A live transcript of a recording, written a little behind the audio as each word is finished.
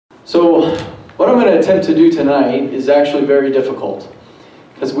So what I'm going to attempt to do tonight is actually very difficult,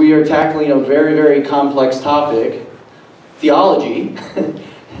 because we are tackling a very, very complex topic, theology,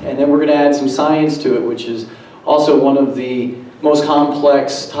 and then we're going to add some science to it, which is also one of the most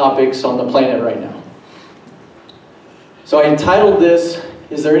complex topics on the planet right now. So I entitled this,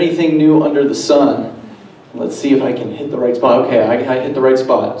 "Is There Anything New Under the Sun?" Let's see if I can hit the right spot. Okay, I hit the right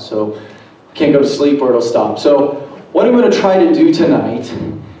spot, so I can't go to sleep or it'll stop. So what I'm going to try to do tonight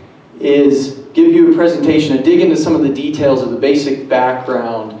is give you a presentation and dig into some of the details of the basic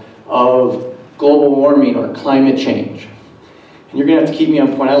background of global warming or climate change. And you're going to have to keep me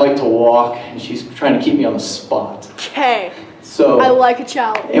on point. I like to walk, and she's trying to keep me on the spot. Okay. So, I like a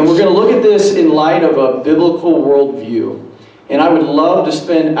challenge. And we're going to look at this in light of a biblical worldview. And I would love to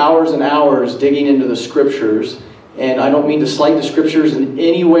spend hours and hours digging into the scriptures. And I don't mean to slight the scriptures in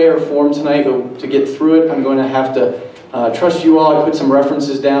any way or form tonight, but to get through it, I'm going to have to trust you all. I put some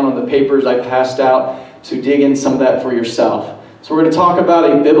references down on the papers I passed out to dig in some of that for yourself. So we're going to talk about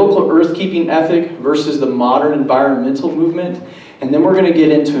a biblical earth-keeping ethic versus the modern environmental movement. And then we're going to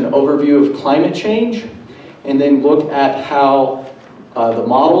get into an overview of climate change, and then look at how the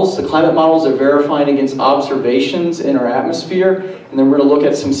climate models are verifying against observations in our atmosphere. And then we're going to look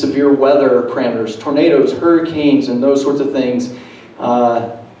at some severe weather parameters, tornadoes, hurricanes, and those sorts of things,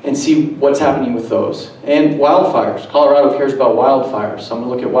 and see what's happening with those. And wildfires. Colorado cares about wildfires, so I'm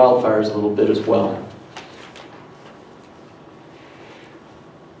going to look at wildfires a little bit as well.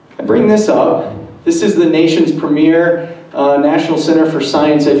 I bring this up. This is the nation's premier National Center for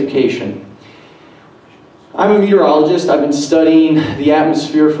Science Education. I'm a meteorologist. I've been studying the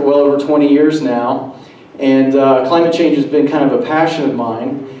atmosphere for well over 20 years now, and climate change has been kind of a passion of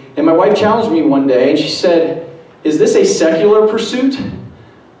mine. And my wife challenged me one day, and she said, "Is this a secular pursuit?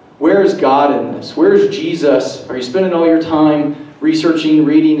 Where is God in this? Where is Jesus? Are you spending all your time researching,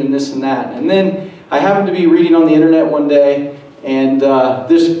 reading, and this and that?" And then I happened to be reading on the internet one day, and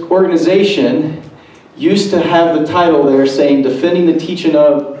this organization used to have the title there saying, "Defending the Teaching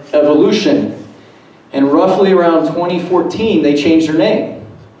of Evolution." And roughly around 2014, they changed their name.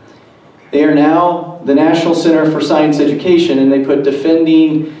 They are now the National Center for Science Education, and they put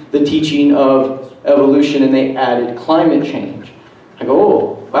 "Defending the Teaching of Evolution," and they added climate change. I go,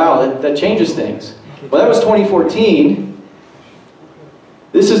 oh, wow, that changes things. Well, that was 2014.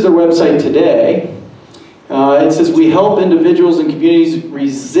 This is their website today. It says, "We help individuals and communities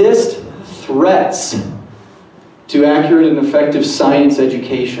resist threats to accurate and effective science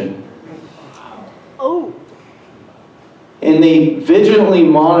education." Oh. And they vigilantly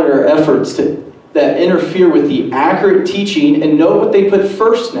monitor efforts that interfere with the accurate teaching, and note what they put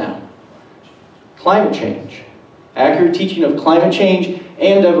first now: climate change. Accurate teaching of climate change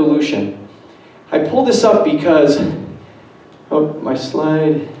and evolution. I pull this up because, oh, my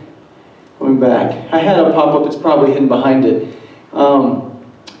slide, going back. I had a pop-up, it's probably hidden behind it.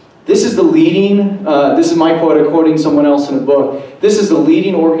 This is the leading, this is my quote, I'm quoting someone else in a book. This is the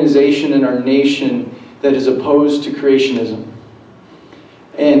leading organization in our nation that is opposed to creationism.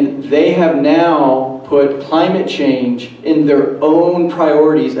 And they have now put climate change in their own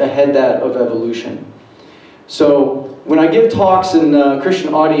priorities ahead that of evolution. So when I give talks in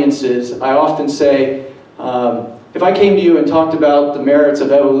Christian audiences, I often say, if I came to you and talked about the merits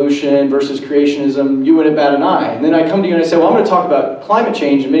of evolution versus creationism, you wouldn't bat an eye. And then I come to you and I say, well, I'm going to talk about climate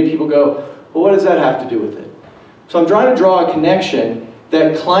change, and many people go, well, what does that have to do with it? So I'm trying to draw a connection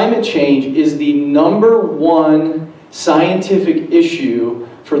that climate change is the #1 scientific issue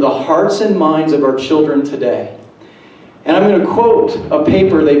for the hearts and minds of our children today. And I'm going to quote a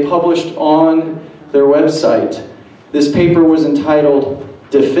paper they published on their website. This paper was entitled,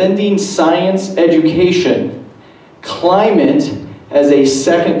 "Defending Science Education, Climate as a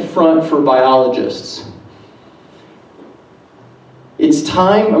Second Front for Biologists." It's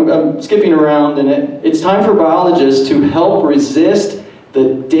time, I'm skipping around in it, it's time for biologists to help resist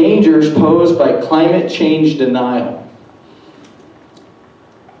the dangers posed by climate change denial.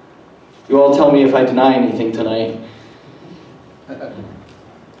 You all tell me if I deny anything tonight.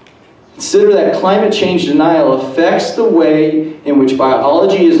 Consider that climate change denial affects the way in which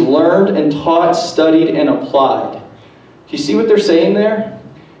biology is learned and taught, studied, and applied. Do you see what they're saying there?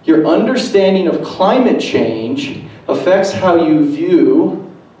 Your understanding of climate change affects how you view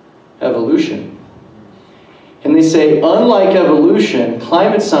evolution. And they say, unlike evolution,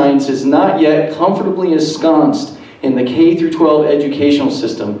 climate science is not yet comfortably ensconced in the K through 12 educational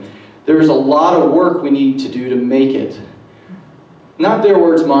system. There's a lot of work we need to do to make it. Not their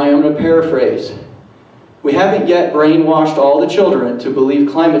words, mine, I'm going to paraphrase. We haven't yet brainwashed all the children to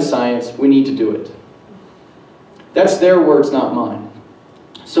believe climate science, we need to do it. That's their words, not mine.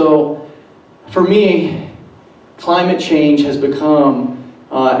 So for me, climate change has become,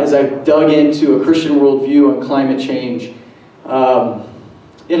 as I've dug into a Christian worldview on climate change,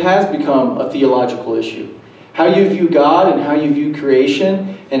 it has become a theological issue. How you view God and how you view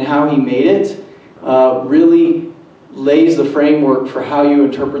creation and how He made it really lays the framework for how you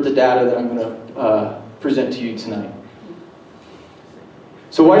interpret the data that I'm going to present to you tonight.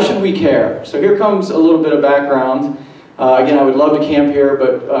 So why should we care? So here comes a little bit of background. Again, I would love to camp here,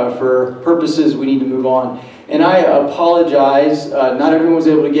 but for purposes, we need to move on. And I apologize, not everyone was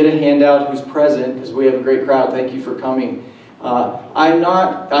able to get a handout who's present, because we have a great crowd. Thank you for coming.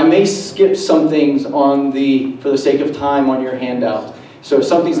 I may skip some things on for the sake of time on your handout. So if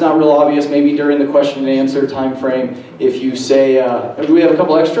something's not real obvious, maybe during the question and answer time frame, if you say, do we have a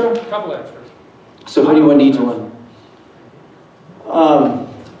couple extra? A couple extra. So if anyone needs one.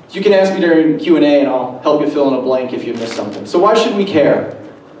 You can ask me during Q&A and I'll help you fill in a blank if you missed something. So why should we care?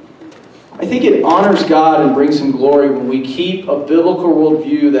 I think it honors God and brings Him glory when we keep a biblical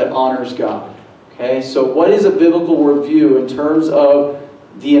worldview that honors God. Okay, so what is a biblical worldview in terms of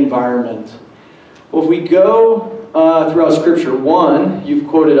the environment? Well, if we go throughout Scripture, one, you've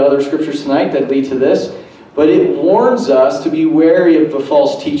quoted other scriptures tonight that lead to this, but it warns us to be wary of the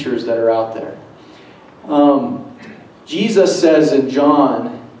false teachers that are out there. Jesus says in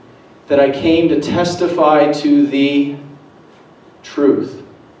John that I came to testify to the truth.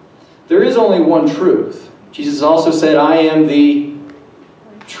 There is only one truth. Jesus also said, I am the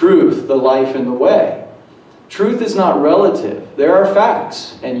truth, the life, and the way. Truth is not relative. There are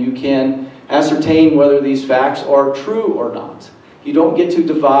facts, and you can ascertain whether these facts are true or not. You don't get to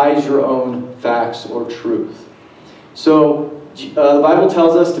devise your own facts or truth. So the Bible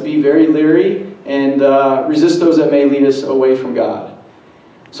tells us to be very leery and resist those that may lead us away from God.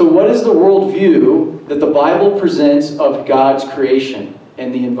 So what is the worldview that the Bible presents of God's creation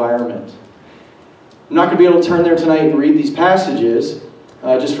and the environment? I'm not going to be able to turn there tonight and read these passages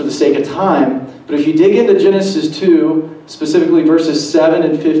just for the sake of time, but if you dig into Genesis 2, specifically verses 7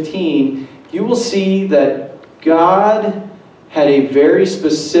 and 15, you will see that God had a very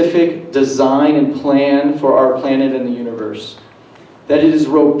specific design and plan for our planet and the universe. That it is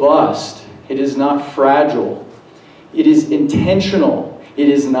robust. It is not fragile. It is intentional. It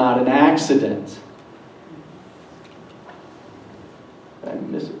is not an accident. Did I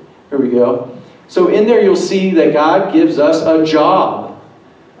miss it? Here we go. So in there you'll see that God gives us a job.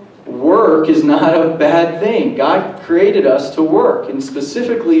 Work is not a bad thing. God created us to work. And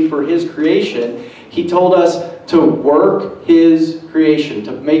specifically for His creation, He told us to work His creation,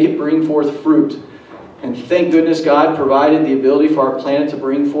 to make it bring forth fruit. And thank goodness God provided the ability for our planet to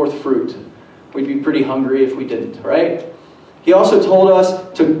bring forth fruit. We'd be pretty hungry if we didn't, right? He also told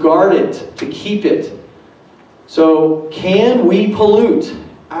us to guard it, to keep it. So can we pollute?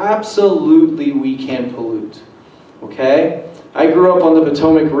 Absolutely we can pollute. Okay? I grew up on the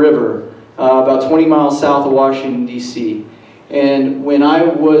Potomac River, about 20 miles south of Washington, D.C. And when I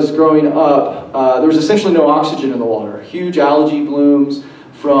was growing up, there was essentially no oxygen in the water. Huge algae blooms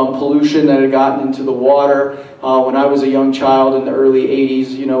from pollution that had gotten into the water. When I was a young child in the early 80s,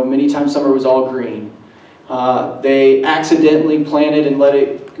 you know, many times summer was all green. They accidentally planted and let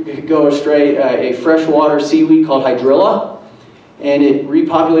it go astray a freshwater seaweed called hydrilla, and it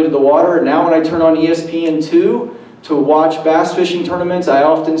repopulated the water. And now when I turn on ESPN2 to watch bass fishing tournaments, I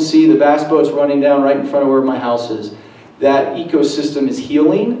often see the bass boats running down right in front of where my house is. That ecosystem is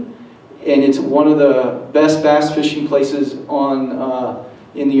healing, and it's one of the best bass fishing places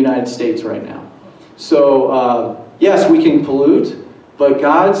in the United States right now. So yes, we can pollute, but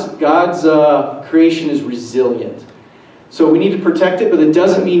God's creation is resilient. So we need to protect it, but it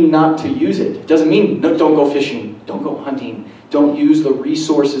doesn't mean not to use it. It doesn't mean no, don't go fishing, don't go hunting, don't use the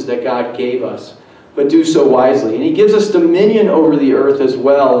resources that God gave us, but do so wisely. And He gives us dominion over the earth as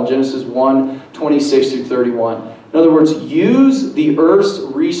well in Genesis 1:26-31. In other words, use the earth's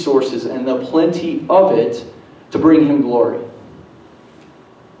resources and the plenty of it to bring Him glory.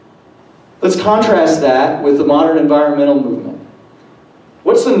 Let's contrast that with the modern environmental movement.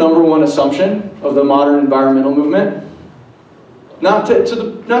 What's the number one assumption of the modern environmental movement? Not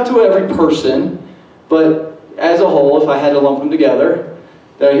to every person, but as a whole, if I had to lump them together.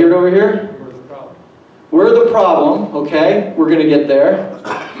 Did I hear it over here? We're the problem. We're the problem, okay? We're going to get there.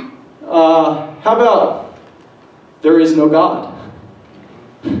 How about there is no God?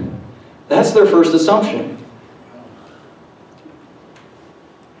 That's their first assumption.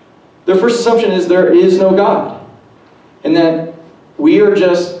 Their first assumption is there is no God. And that we are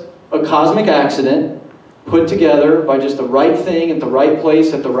just a cosmic accident put together by just the right thing at the right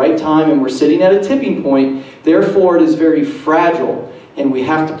place at the right time, and we're sitting at a tipping point. Therefore, it is very fragile. and we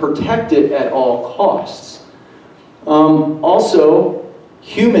have to protect it at all costs. Also,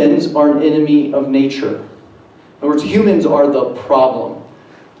 humans are an enemy of nature. In other words, humans are the problem.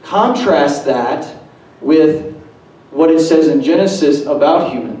 Contrast that with what it says in Genesis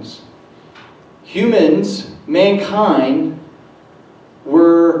about humans. Humans, mankind,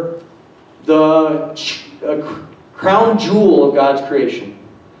 were the crown jewel of God's creation.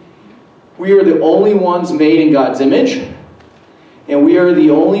 We are the only ones made in God's image, and we are the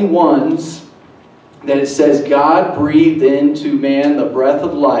only ones that it says God breathed into man the breath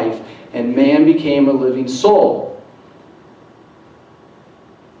of life, and man became a living soul.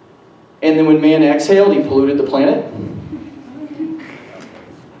 And then when man exhaled, he polluted the planet.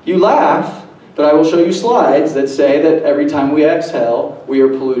 You laugh, but I will show you slides that say that every time we exhale, we are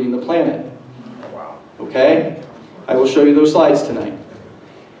polluting the planet. Okay? I will show you those slides tonight.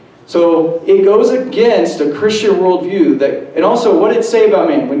 So it goes against a Christian worldview that, and also what did it say about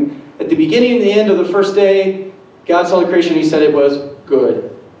man? When at the beginning and the end of the first day, God saw the creation, he said it was good.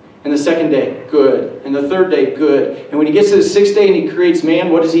 And the second day, good. And the third day, good. And when he gets to the sixth day and he creates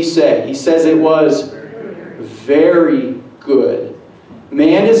man, what does he say? He says it was very good.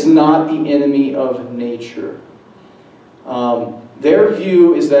 Man is not the enemy of nature. Their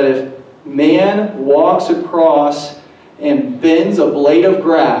view is that if man walks across and bends a blade of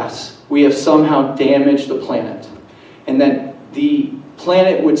grass, we have somehow damaged the planet. And that the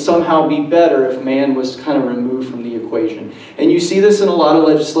planet would somehow be better if man was kind of removed from the equation. And you see this in a lot of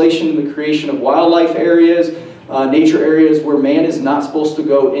legislation in the creation of wildlife areas, nature areas where man is not supposed to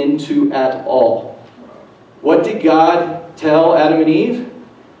go into at all. What did God tell Adam and Eve?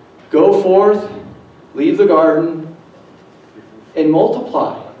 Go forth, leave the garden, and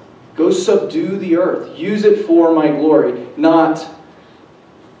multiply. Go subdue the earth. Use it for my glory, not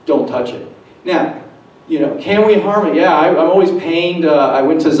don't touch it. Now, you know, can we harm it? Yeah, I'm always pained. I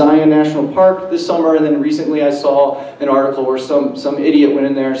went to Zion National Park this summer, and then recently I saw an article where some idiot went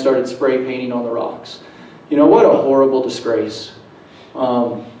in there and started spray painting on the rocks. You know, what a horrible disgrace.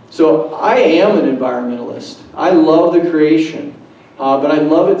 So I am an environmentalist. I love the creation, but I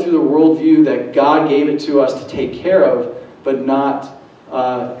love it through the worldview that God gave it to us to take care of, but not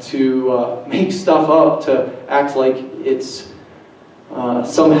to make stuff up to act like it's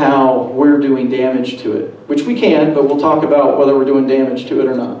somehow we're doing damage to it, which we can, but we'll talk about whether we're doing damage to it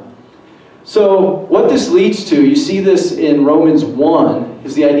or not. So what this leads to, you see this in Romans 1,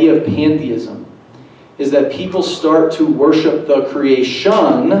 is the idea of pantheism, is that people start to worship the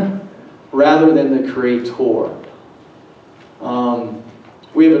creation rather than the creator.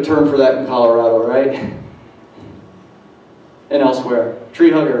 We have a term for that in Colorado, right? And elsewhere.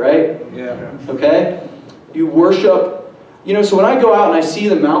 Tree hugger, right? Yeah. Okay? You worship. You know, so when I go out and I see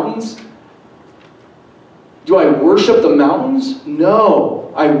the mountains, do I worship the mountains?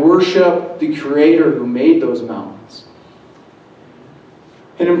 No. I worship the Creator who made those mountains.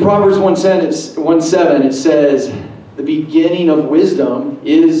 And in Proverbs 1:7, it says, the beginning of wisdom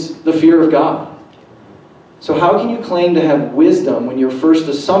is the fear of God. So how can you claim to have wisdom when your first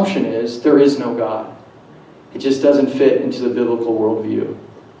assumption is there is no God? It just doesn't fit into the biblical worldview.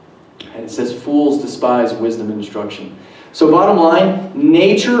 And it says, fools despise wisdom and instruction. So bottom line,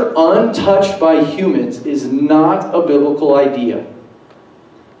 nature untouched by humans is not a biblical idea.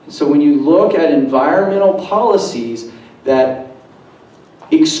 So when you look at environmental policies that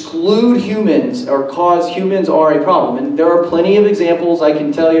exclude humans or cause humans are a problem, and there are plenty of examples I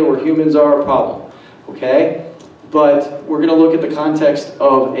can tell you where humans are a problem, okay? But we're going to look at the context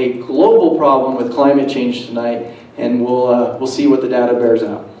of a global problem with climate change tonight, and we'll see what the data bears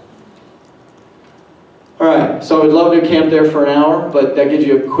out. All right, so I would love to camp there for an hour, but that gives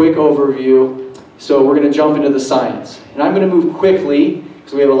you a quick overview. So we're going to jump into the science. And I'm going to move quickly,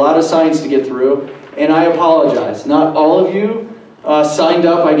 because we have a lot of science to get through, and I apologize. Not all of you signed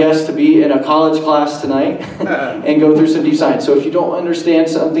up, I guess, to be in a college class tonight and go through some deep science. So if you don't understand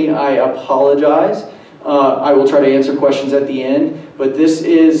something, I apologize. I will try to answer questions at the end, but this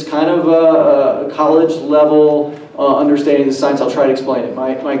is kind of a college level understanding the science. I'll try to explain it.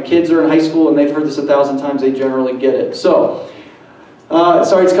 My kids are in high school and they've heard this 1,000 times. They generally get it. So,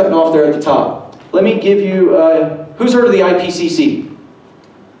 sorry it's cutting off there at the top. Let me give you, who's heard of the IPCC?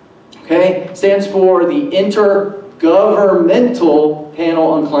 Okay, stands for the Intergovernmental Panel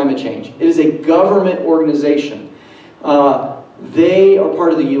on Climate Change. It is a government organization. They are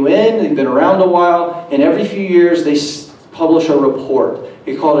part of the UN. They've been around a while, and every few years they publish a report.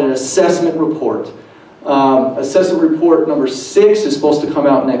 They call it an assessment report. Assessment report number 6 is supposed to come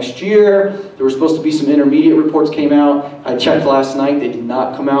out next year. There were supposed to be some intermediate reports came out. I checked last night, they did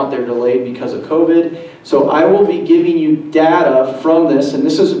not come out. They're delayed because of COVID. So I will be giving you data from this, and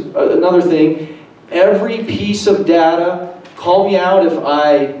this is another thing. Every piece of data, call me out if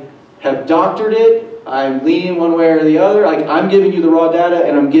I have doctored it, I'm leaning one way or the other. Like, I'm giving you the raw data,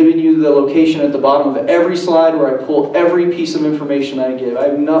 and I'm giving you the location at the bottom of every slide where I pull every piece of information I give. I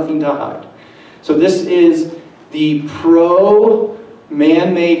have nothing to hide. So this is the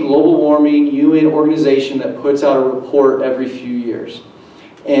pro-man-made global warming UN organization that puts out a report every few years.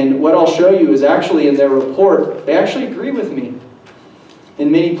 And what I'll show you is actually in their report, they actually agree with me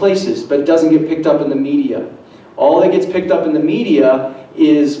in many places, but it doesn't get picked up in the media. All that gets picked up in the media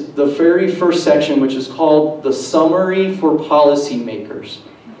is the very first section, which is called the Summary for Policymakers.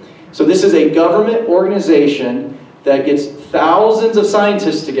 So this is a government organization that gets thousands of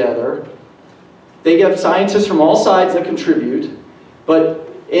scientists together. They get scientists from all sides that contribute,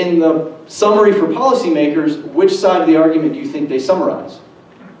 but in the Summary for Policymakers, which side of the argument do you think they summarize?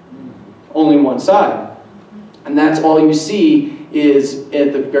 Only one side. And that's all you see is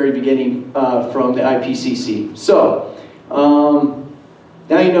at the very beginning from the IPCC. So,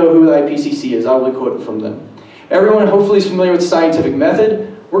 now you know who the IPCC is. I'll quote it from them. Everyone hopefully is familiar with the scientific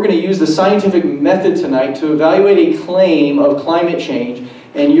method. We're going to use the scientific method tonight to evaluate a claim of climate change,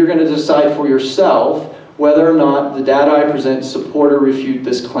 and you're going to decide for yourself whether or not the data I present support or refute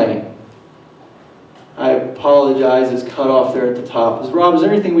this claim. I apologize, it's cut off there at the top. Rob, is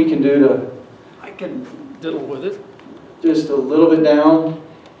there anything we can do to... I can diddle with it. Just a little bit down.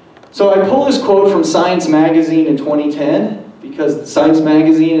 So I pulled this quote from Science Magazine in 2010 because Science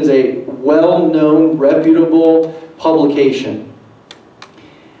Magazine is a well-known, reputable publication.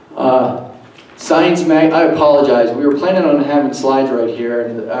 I apologize. We were planning on having slides right here,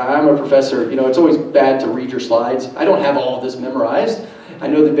 and I'm a professor. You know, it's always bad to read your slides. I don't have all of this memorized. I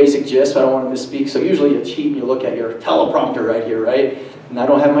know the basic gist, but I don't want to misspeak. So usually you cheat and you look at your teleprompter right here, right? And I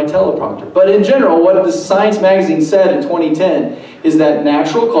don't have my teleprompter. But in general, what the Science Magazine said in 2010 is that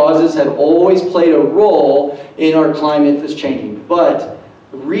natural causes have always played a role in our climate that's changing. But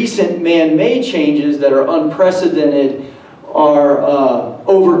recent man-made changes that are unprecedented are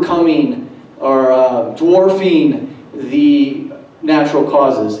overcoming, are dwarfing the natural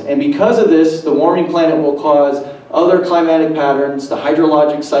causes. And because of this, the warming planet will cause other climatic patterns, the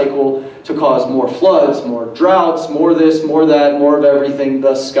hydrologic cycle, to cause more floods, more droughts, more this, more that, more of everything.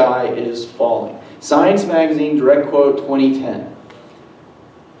 The sky is falling. Science Magazine, direct quote, 2010.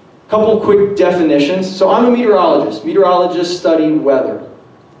 Couple quick definitions. So I'm a meteorologist. Meteorologists study weather.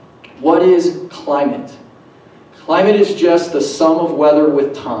 What is climate? Climate is just the sum of weather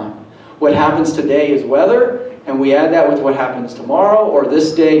with time. What happens today is weather, and we add that with what happens tomorrow, or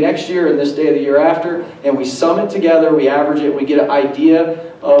this day next year, and this day of the year after, and we sum it together, we average it, and we get an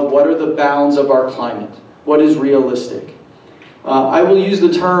idea of what are the bounds of our climate. What is realistic? I will use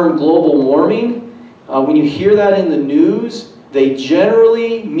the term global warming. When you hear that in the news, they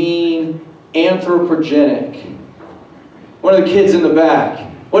generally mean anthropogenic. One of the kids in the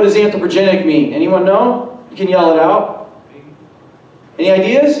back. What does anthropogenic mean? Anyone know? You can yell it out. Any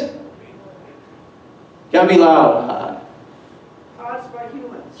ideas? Gotta be loud. Caused by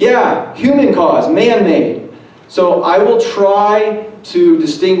humans. Yeah, human cause, man-made. So I will try to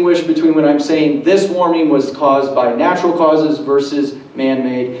distinguish between when I'm saying this warming was caused by natural causes versus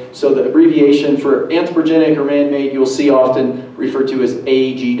man-made. So the abbreviation for anthropogenic or man-made you'll see often referred to as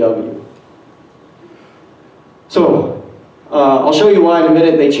AGW. So I'll show you why in a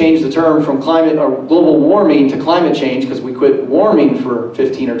minute they changed the term from climate or global warming to climate change, because we quit warming for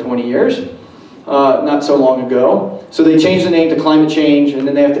 15 or 20 years. Not so long ago. So they changed the name to climate change, and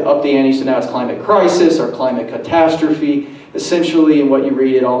then they have to up the ante, so now it's climate crisis or climate catastrophe. Essentially, in what you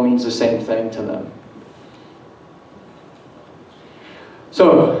read, it all means the same thing to them.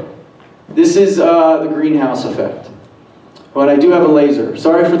 So this is the greenhouse effect. But I do have a laser.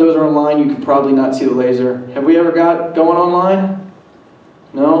 Sorry for those who are online, you can probably not see the laser. Have we ever got going online?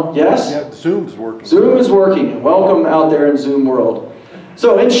 No? Yes? Yeah, Zoom's working. Zoom is working. Welcome out there in Zoom world.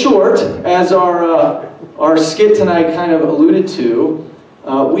 So in short, as our skit tonight kind of alluded to,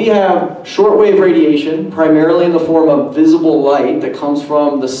 we have shortwave radiation, primarily in the form of visible light that comes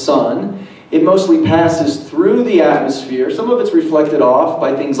from the sun. It mostly passes through the atmosphere. Some of it's reflected off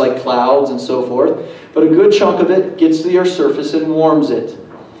by things like clouds and so forth, but a good chunk of it gets to the Earth's surface and warms it.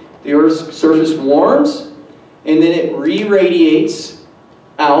 The Earth's surface warms, and then it re-radiates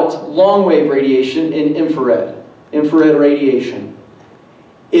out long-wave radiation in infrared radiation.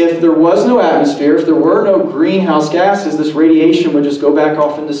 If there was no atmosphere, if there were no greenhouse gases, this radiation would just go back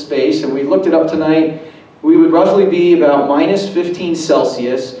off into space. And we looked it up tonight. We would roughly be about minus 15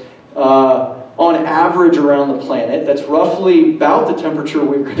 Celsius on average around the planet. That's roughly about the temperature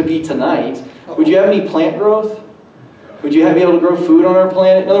we're going to be tonight. Would you have any plant growth? Would you be able to grow food on our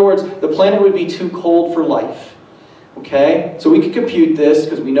planet? In other words, the planet would be too cold for life. Okay? So we could compute this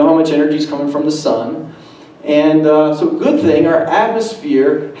because we know how much energy is coming from the sun. And so good thing, our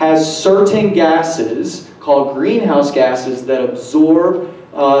atmosphere has certain gases called greenhouse gases that absorb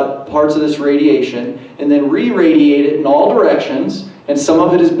parts of this radiation and then re-radiate it in all directions, and some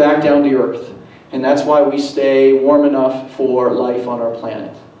of it is back down to Earth. And that's why we stay warm enough for life on our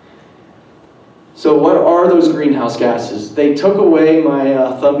planet. So what are those greenhouse gases? They took away my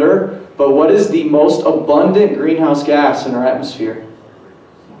thunder, but what is the most abundant greenhouse gas in our atmosphere?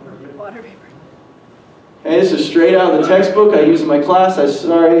 Water vapor. Okay, this is straight out of the textbook I use in my class. I'm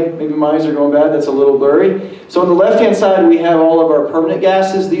sorry, maybe my eyes are going bad, that's a little blurry. So on the left-hand side, we have all of our permanent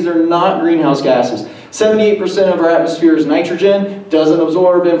gases. These are not greenhouse gases. 78% of our atmosphere is nitrogen, doesn't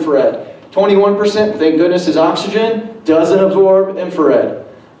absorb infrared. 21%, thank goodness, is oxygen, doesn't absorb infrared.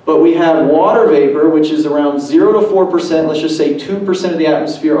 But we have water vapor, which is around 0 to 4%, let's just say 2% of the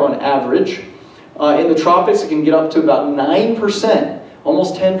atmosphere on average. In the tropics, it can get up to about 9%,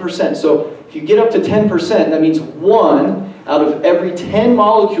 almost 10%. So if you get up to 10%, that means 1 out of every 10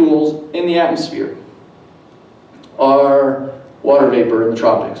 molecules in the atmosphere are water vapor in the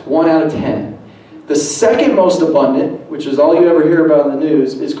tropics. 1 out of 10. The second most abundant, which is all you ever hear about in the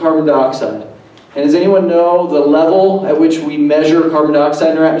news, is carbon dioxide. And does anyone know the level at which we measure carbon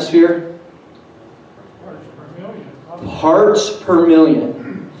dioxide in our atmosphere? Parts per million. Parts per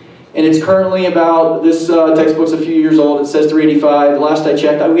million. And it's currently about, this textbook's a few years old, it says 385. The last I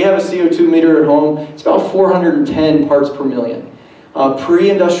checked, we have a CO2 meter at home. It's about 410 parts per million.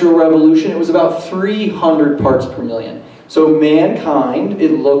 Pre-industrial revolution, it was about 300 parts per million. So mankind,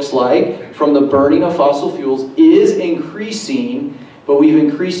 it looks like, from the burning of fossil fuels, is increasing, but we've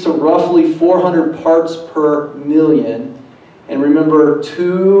increased to roughly 400 parts per million. And remember,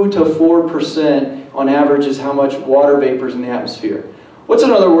 2 to 4% on average is how much water vapor is in the atmosphere. What's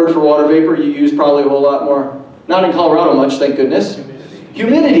another word for water vapor you use probably a whole lot more? Not in Colorado much, thank goodness. Humidity.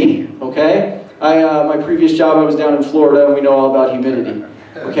 Humidity, okay? My previous job, I was down in Florida, and we know all about humidity.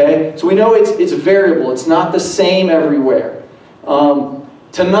 Okay? So we know it's variable. It's not the same everywhere.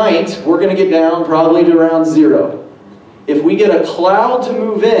 Tonight, we're going to get down probably to around 0. If we get a cloud to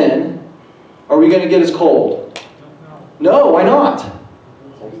move in, are we going to get as cold? No, why not?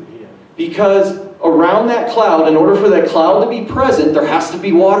 Because around that cloud, in order for that cloud to be present, there has to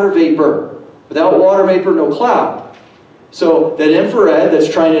be water vapor. Without water vapor, no cloud. So that infrared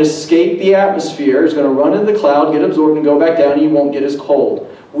that's trying to escape the atmosphere is going to run into the cloud, get absorbed, and go back down, and you won't get as cold.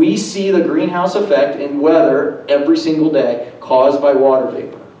 We see the greenhouse effect in weather every single day caused by water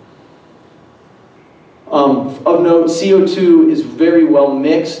vapor. Of note, CO2 is very well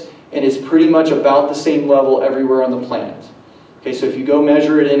mixed, and it's pretty much about the same level everywhere on the planet. Okay, so if you go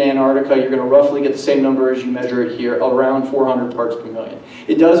measure it in Antarctica, you're going to roughly get the same number as you measure it here, around 400 parts per million.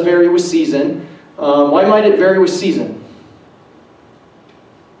 It does vary with season. Why might it vary with season?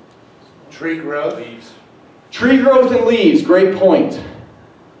 Tree growth. Leaves. Tree growth and leaves, great point.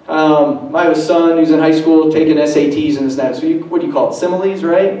 I have a son who's in high school taking SATs and this and that. So what do you call it? Similes,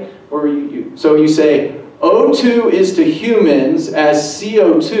 right? Or so you say O2 is to humans as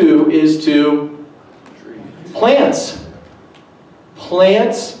CO2 is to plants.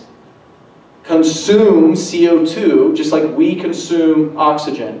 Plants consume CO2 just like we consume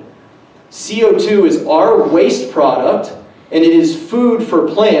oxygen. CO2 is our waste product, and it is food for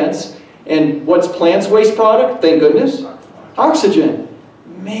plants. And what's plants' waste product? Thank goodness. Oxygen.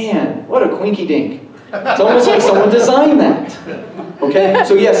 Man, what a quinky dink. It's almost like someone designed that. Okay,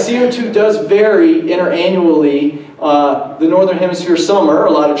 so yes, CO2 does vary interannually. The northern hemisphere summer,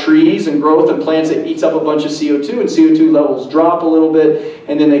 a lot of trees and growth and plants that eats up a bunch of CO2, and CO2 levels drop a little bit,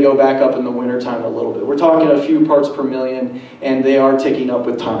 and then they go back up in the wintertime a little bit. We're talking a few parts per million, and they are ticking up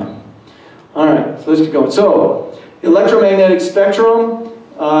with time. All right, so let's keep going. So, electromagnetic spectrum,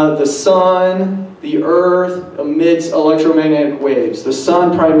 the sun, the earth emits electromagnetic waves. The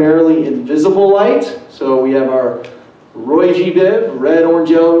sun primarily invisible light, so we have our Roy G. Biv, red,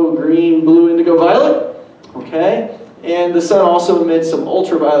 orange, yellow, green, blue, indigo, violet. Okay, and the sun also emits some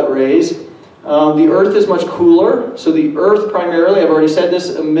ultraviolet rays. The earth is much cooler, so the earth primarily, I've already said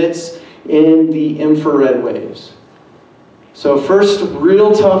this, emits in the infrared waves. So first,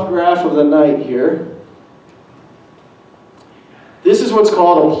 real tough graph of the night here. This is what's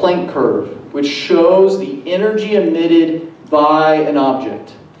called a Planck curve, which shows the energy emitted by an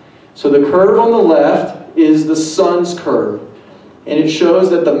object. So the curve on the left is the sun's curve. And it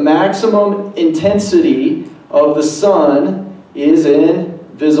shows that the maximum intensity of the sun is in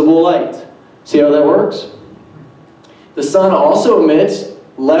visible light. See how that works? The sun also emits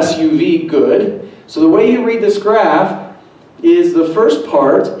less UV, good. So the way you read this graph is the first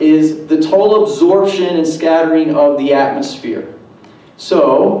part is the total absorption and scattering of the atmosphere.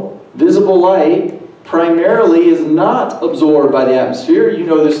 So visible light primarily is not absorbed by the atmosphere. You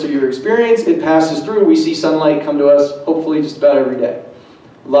know this through your experience. It passes through. We see sunlight come to us hopefully just about every day.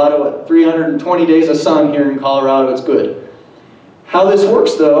 A lot of 320 days of sun here in Colorado. It's good. How this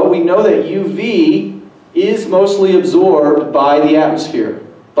works though, we know that UV is mostly absorbed by the atmosphere.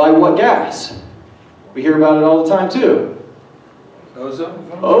 By what gas? We hear about it all the time too. Ozone?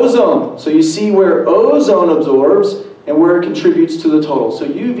 Ozone. So you see where ozone absorbs and where it contributes to the total. So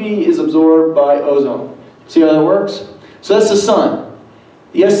UV is absorbed by ozone. See how that works? So that's the sun.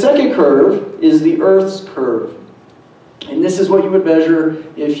 The second curve is the Earth's curve. And this is what you would measure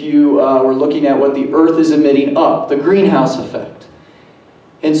if you were looking at what the Earth is emitting up, the greenhouse effect.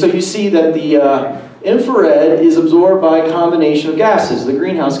 And so you see that the infrared is absorbed by a combination of gases, the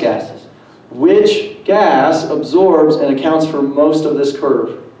greenhouse gases. Which gas absorbs and accounts for most of this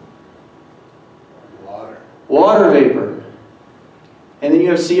curve? Water vapor. And then you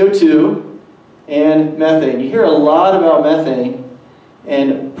have CO2 and methane. You hear a lot about methane,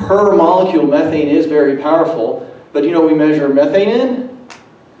 and per molecule methane is very powerful. But you know what we measure methane in?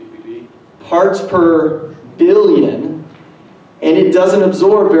 ppb. Parts per billion. And it doesn't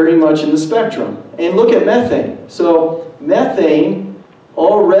absorb very much in the spectrum. And look at methane. So methane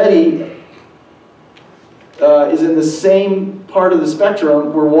already is in the same part of the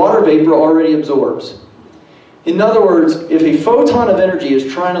spectrum where water vapor already absorbs. In other words, if a photon of energy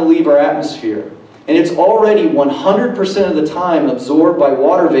is trying to leave our atmosphere, and it's already 100% of the time absorbed by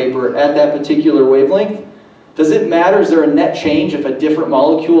water vapor at that particular wavelength, does it matter? Is there a net change if a different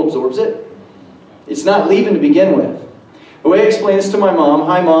molecule absorbs it? It's not leaving to begin with. The way I explained this to my mom,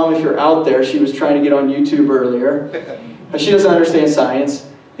 hi mom, if you're out there, she was trying to get on YouTube earlier. She doesn't understand science.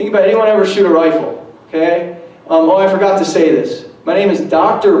 Think about anyone ever shoot a rifle, okay? Oh, I forgot to say this. My name is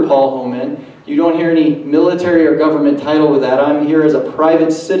Dr. Paul Homan. You don't hear any military or government title with that. I'm here as a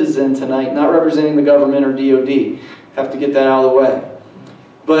private citizen tonight, not representing the government or DOD. Have to get that out of the way.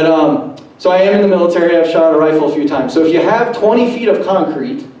 But, so I am in the military. I've shot a rifle a few times. So if you have 20 feet of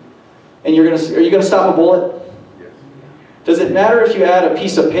concrete, and are you going to stop a bullet? Does it matter if you add a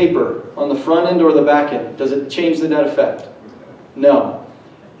piece of paper on the front end or the back end? Does it change the net effect? No.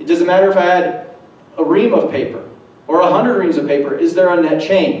 It doesn't matter if I add a ream of paper or 100 reams of paper. Is there a net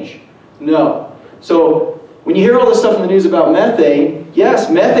change? No. So when you hear all this stuff in the news about methane, yes,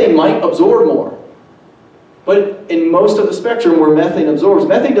 methane might absorb more. But in most of the spectrum where methane absorbs,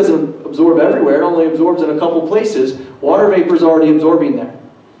 methane doesn't absorb everywhere. It only absorbs in a couple places. Water vapor is already absorbing there.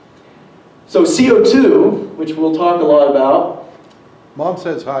 So CO2, which we'll talk a lot about. Mom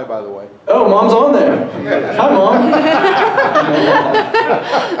says hi, by the way. Oh, Mom's on there. Hi,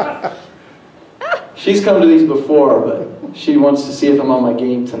 Mom. She's come to these before, but she wants to see if I'm on my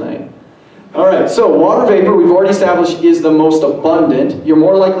game tonight. All right, so water vapor, we've already established, is the most abundant. You're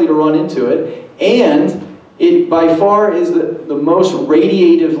more likely to run into it. And it, by far, is the most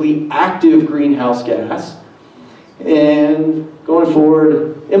radiatively active greenhouse gas. And going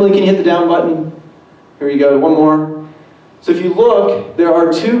forward, Emily, can you hit the down button? Here you go, one more. So if you look, there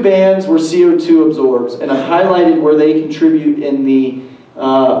are two bands where CO2 absorbs, and I highlighted where they contribute in the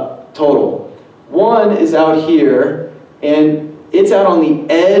total. One is out here, and it's out on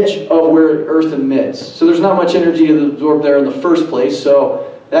the edge of where Earth emits. So there's not much energy to absorb there in the first place,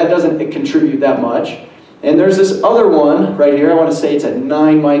 so that doesn't contribute that much. And there's this other one right here, I want to say it's at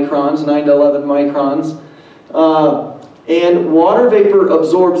 9 microns, 9 to 11 microns. And water vapor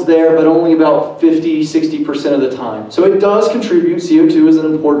absorbs there, but only about 50–60% of the time. So it does contribute. CO2 is an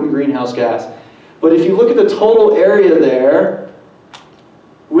important greenhouse gas. But if you look at the total area there,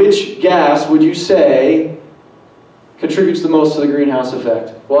 which gas would you say contributes the most to the greenhouse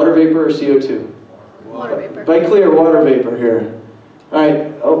effect? Water vapor or CO2? Water vapor. By clear, water vapor here. All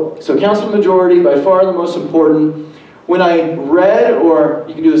right, oh, so counts for the majority, by far the most important. When I read, or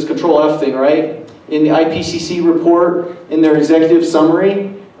you can do this Control F thing, right? In the IPCC report, in their executive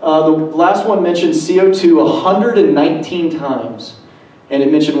summary, the last one mentioned CO2 119 times, and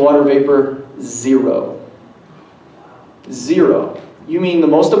it mentioned water vapor 0. 0. You mean the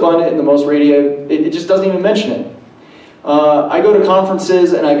most abundant and the most radiative? It just doesn't even mention it. I go to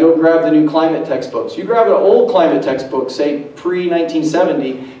conferences and I go grab the new climate textbooks. You grab an old climate textbook, say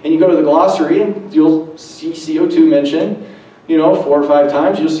pre-1970, and you go to the glossary and you'll see CO2 mentioned. 4 or 5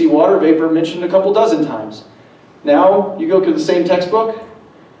 times. You'll see water vapor mentioned a couple dozen times. Now, you go to the same textbook,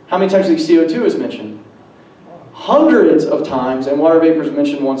 how many times do you think CO2 is mentioned? Hundreds of times, and water vapor is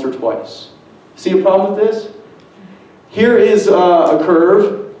mentioned once or twice. See a problem with this? Here is a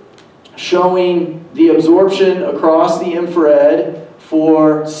curve showing the absorption across the infrared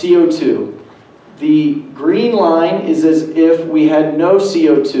for CO2. The green line is as if we had no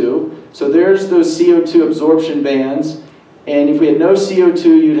CO2. So there's those CO2 absorption bands. And if we had no CO2,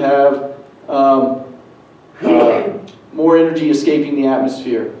 you'd have more energy escaping the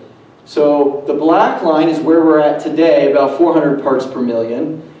atmosphere. So the black line is where we're at today, about 400 parts per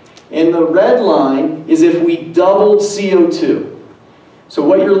million. And the red line is if we doubled CO2. So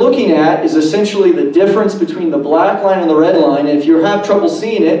what you're looking at is essentially the difference between the black line and the red line. And if you have trouble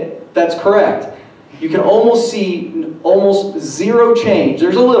seeing it, that's correct. You can almost see almost zero change.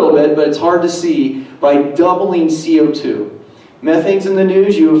 There's a little bit, but it's hard to see by doubling CO2. Methane's in the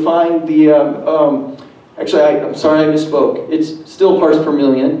news. You will find the, actually, I'm sorry I misspoke. It's still parts per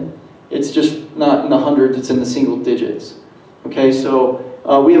million. It's just not in the hundreds, it's in the single digits. Okay, so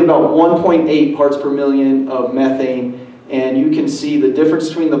we have about 1.8 parts per million of methane, and you can see the difference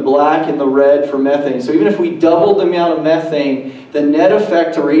between the black and the red for methane. So even if we doubled the amount of methane, the net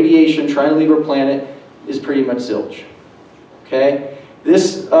effect to radiation trying to leave our planet is pretty much zilch. Okay?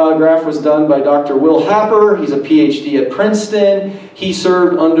 This graph was done by Dr. Will Happer. He's a PhD at Princeton. He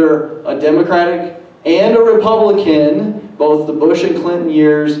served under a Democratic and a Republican, both the Bush and Clinton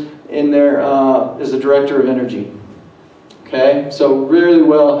years, in there as the Director of Energy. Okay? So really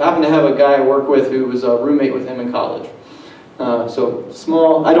well. Happened to have a guy I work with who was a roommate with him in college. So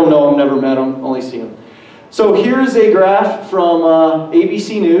small. I don't know him, never met him, only seen him. So here's a graph from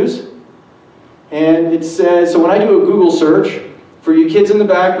ABC News. And it says, so when I do a Google search, for you kids in the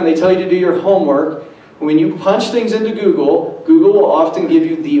back, when they tell you to do your homework, when you punch things into Google, Google will often give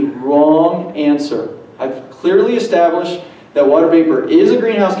you the wrong answer. I've clearly established that water vapor is a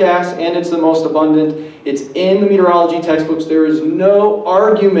greenhouse gas and it's the most abundant. It's in the meteorology textbooks. There is no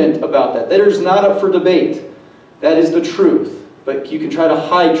argument about that. That is not up for debate. That is the truth. But you can try to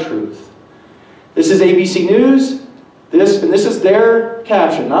hide truth. This is ABC News. This is their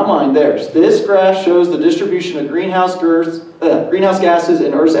caption, not mine, theirs. This graph shows the distribution of greenhouse gases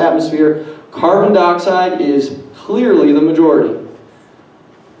in Earth's atmosphere. Carbon dioxide is clearly the majority.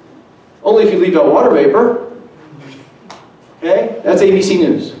 Only if you leave out water vapor. Okay? That's ABC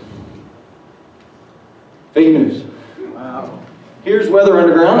News. Fake news. Wow. Here's Weather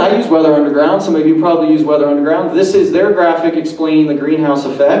Underground. I use Weather Underground. Some of you probably use Weather Underground. This is their graphic explaining the greenhouse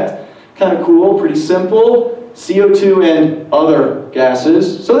effect. Kind of cool, pretty simple. CO2 and other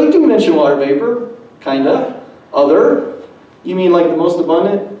gases. So they do mention water vapor, kind of. Other. You mean like the most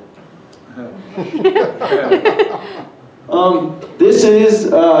abundant? This is,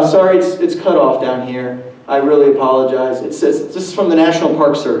 sorry, it's cut off down here. I really apologize. It says, this is from the National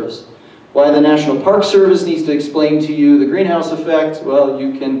Park Service. Why the National Park Service needs to explain to you the greenhouse effect, well,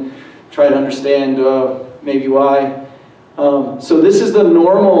 you can try to understand maybe why. So this is the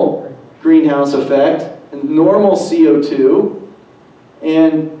normal greenhouse effect, and normal CO2,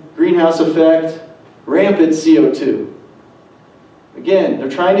 and greenhouse effect, rampant CO2. Again, they're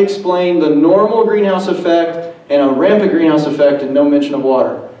trying to explain the normal greenhouse effect and a rampant greenhouse effect and no mention of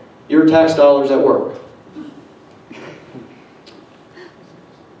water. Your tax dollars at work.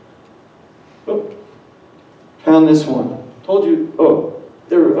 Oh, found this one. Told you, oh,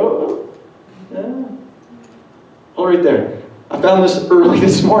 there, yeah. Oh, right there. I found this early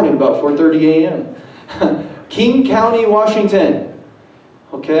this morning, about 4:30 a.m. King County, Washington.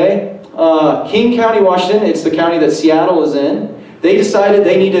 Okay? King County, Washington, it's the county that Seattle is in. They decided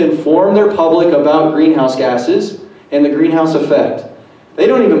they need to inform their public about greenhouse gases and the greenhouse effect. They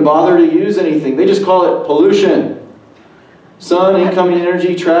don't even bother to use anything. They just call it pollution. Sun, incoming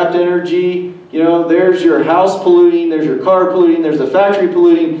energy, trapped energy. You know, there's your house polluting, there's your car polluting, there's the factory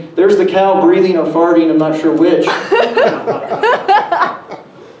polluting, there's the cow breathing or farting, I'm not sure which.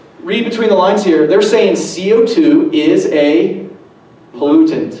 Read between the lines here. They're saying CO2 is a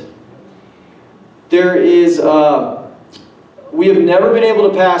pollutant. There is, we have never been able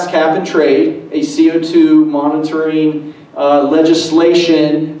to pass cap and trade, a CO2 monitoring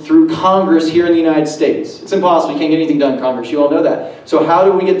legislation through Congress here in the United States. It's impossible. You can't get anything done in Congress. You all know that. So how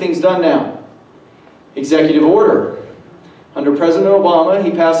do we get things done now? Executive order. Under President Obama,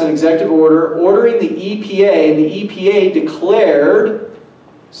 he passed an executive order ordering the EPA, and the EPA declared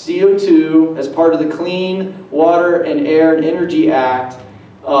CO2 as part of the Clean Water and Air and Energy Act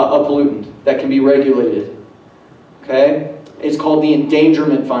a pollutant that can be regulated. Okay? It's called the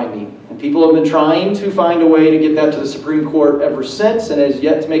endangerment finding. And People have been trying to find a way to get that to the Supreme Court ever since, and has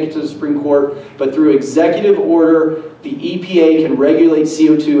yet to make it to the Supreme Court. But through executive order, the EPA can regulate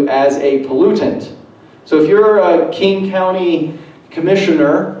CO2 as a pollutant. So if you're a King County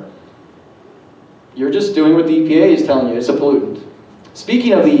commissioner, you're just doing what the EPA is telling you. It's a pollutant.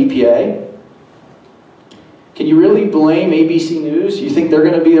 Speaking of the EPA, can you really blame ABC News? You think they're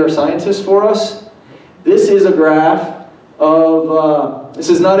going to be our scientists for us? This is a graph of, this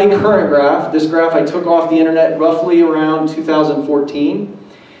is not a current graph. This graph I took off the internet roughly around 2014.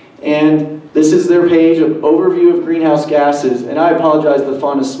 And this is their page of overview of greenhouse gases. And I apologize, the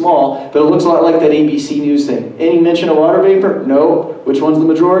font is small, but it looks a lot like that ABC News thing. Any mention of water vapor? No. Which one's the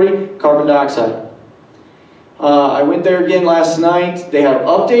majority? Carbon dioxide. I went there again last night. They have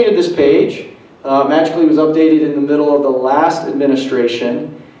updated this page. Magically, it was updated in the middle of the last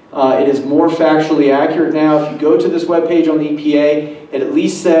administration. It is more factually accurate now. If you go to this webpage on the EPA, it at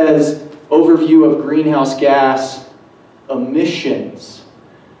least says overview of greenhouse gas emissions.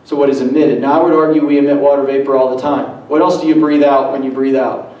 So what is emitted? Now I would argue we emit water vapor all the time. What else do you breathe out when you breathe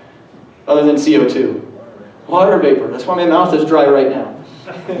out? Other than CO2? Water vapor. That's why my mouth is dry right now.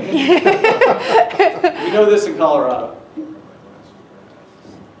 We know this in Colorado.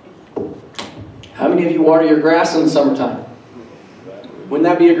 How many of you water your grass in the summertime? Wouldn't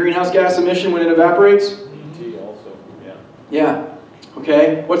that be a greenhouse gas emission when it evaporates? Also, yeah. Yeah.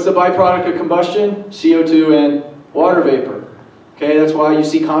 Okay. What's the byproduct of combustion? CO2 and water vapor. Okay, that's why you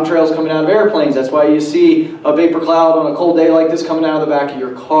see contrails coming out of airplanes. That's why you see a vapor cloud on a cold day like this coming out of the back of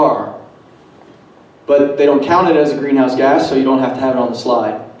your car. But they don't count it as a greenhouse gas, so you don't have to have it on the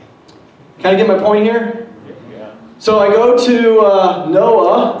slide. Kind of get my point here? Yeah. So I go to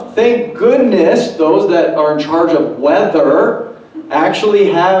NOAA. Thank goodness those that are in charge of weather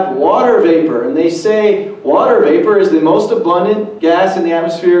actually have water vapor. And they say water vapor is the most abundant gas in the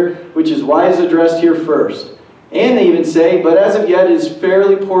atmosphere, which is why it's addressed here first. And they even say, but as of yet, it is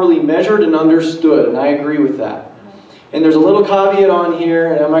fairly poorly measured and understood. And I agree with that. And there's a little caveat on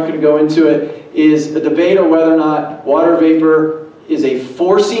here, and I'm not going to go into it, is a debate on whether or not water vapor is a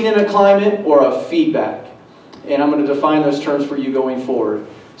forcing in a climate or a feedback. And I'm going to define those terms for you going forward.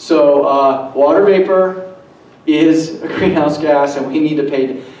 So water vapor is a greenhouse gas, and we need to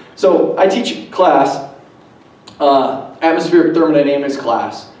pay. So I teach class, atmospheric thermodynamics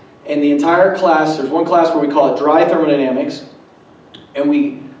class. And the entire class, there's one class where we call it dry thermodynamics, and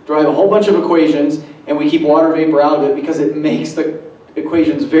we drive a whole bunch of equations, and we keep water vapor out of it because it makes the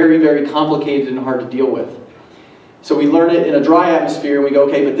equations very, very complicated and hard to deal with. So we learn it in a dry atmosphere, and we go,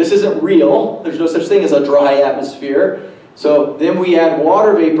 okay, but this isn't real. There's no such thing as a dry atmosphere. So then we add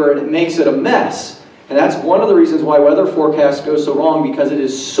water vapor, and it makes it a mess. And that's one of the reasons why weather forecasts go so wrong, because it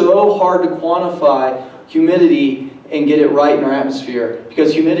is so hard to quantify humidity and get it right in our atmosphere.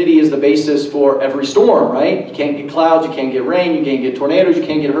 Because humidity is the basis for every storm, right? You can't get clouds, you can't get rain, you can't get tornadoes, you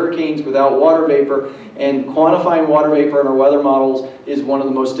can't get hurricanes without water vapor. And quantifying water vapor in our weather models is one of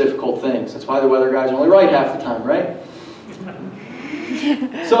the most difficult things. That's why the weather guys are only right half the time, right?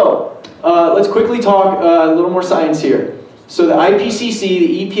 So, let's quickly talk a little more science here. So the IPCC,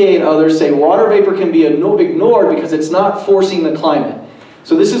 the EPA, and others say water vapor can be ignored because it's not forcing the climate.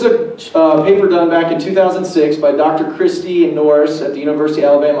 So this is a paper done back in 2006 by Dr. Christie and Norris at the University of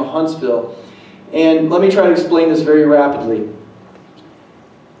Alabama, Huntsville. And let me try to explain this very rapidly.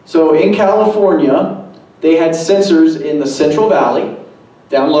 So in California, they had sensors in the Central Valley,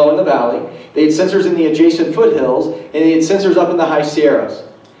 down low in the valley. They had sensors in the adjacent foothills, and they had sensors up in the high Sierras.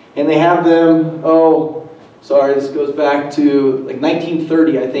 And they have them, this goes back to like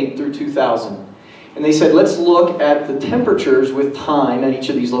 1930, I think, through 2000. And they said, let's look at the temperatures with time at each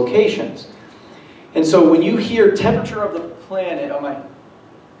of these locations. And so when you hear temperature of the planet, oh, my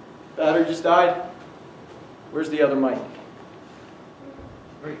battery just died. Where's the other mic?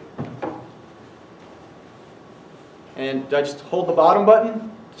 Great. And did I just hold the bottom button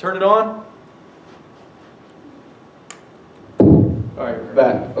to turn it on? All right, we're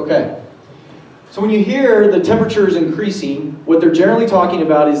back. Okay. So when you hear the temperature is increasing, what they're generally talking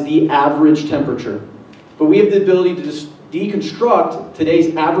about is the average temperature. But we have the ability to just deconstruct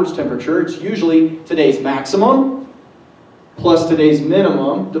today's average temperature. It's usually today's maximum plus today's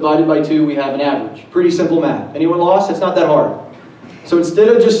minimum divided by 2, we have an average. Pretty simple math. Anyone lost? It's not that hard. So instead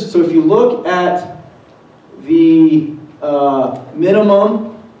of so if you look at the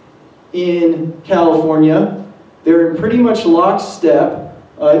minimum in California, they're in pretty much lockstep.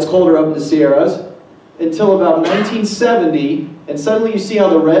 It's colder up in the Sierras until about 1970, and suddenly you see how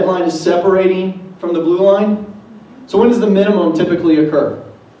the red line is separating from the blue line? So when does the minimum typically occur?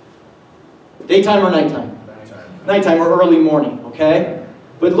 Daytime or nighttime? Nighttime or early morning, okay?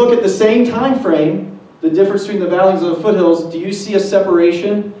 But look at the same time frame, the difference between the valleys and the foothills. Do you see a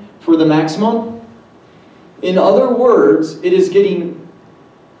separation for the maximum? In other words, it is getting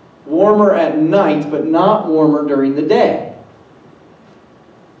warmer at night, but not warmer during the day.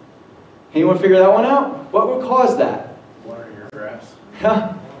 Anyone figure that one out? What would cause that? Watering your grass.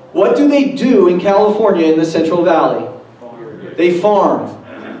 What do they do in California in the Central Valley? They farm.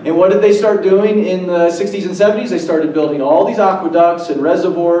 And what did they start doing in the 60s and 70s? They started building all these aqueducts and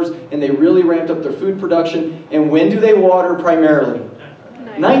reservoirs, and they really ramped up their food production. And when do they water primarily?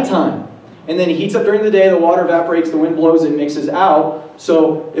 Nighttime. And then it heats up during the day, the water evaporates, the wind blows, it mixes out.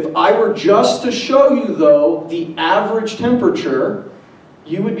 So if I were just to show you, though, the average temperature,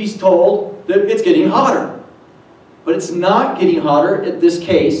 you would be told that it's getting hotter. But it's not getting hotter in this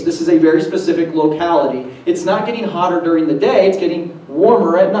case. This is a very specific locality. It's not getting hotter during the day, it's getting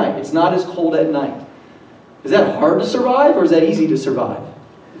warmer at night. It's not as cold at night. Is that hard to survive or is that easy to survive?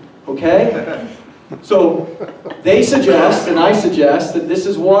 Okay? So they suggest, and I suggest, that this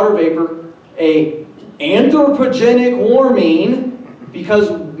is water vapor, a anthropogenic warming,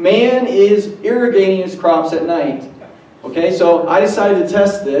 because man is irrigating his crops at night. Okay, so I decided to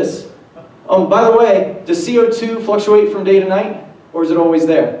test this. By the way, does CO2 fluctuate from day to night, or is it always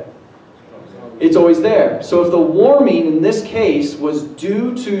there? It's always there. So if the warming in this case was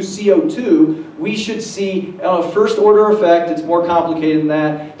due to CO2, we should see a first order effect. It's more complicated than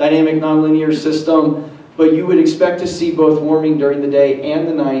that, dynamic nonlinear system, but you would expect to see both warming during the day and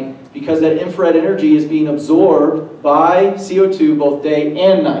the night because that infrared energy is being absorbed by CO2 both day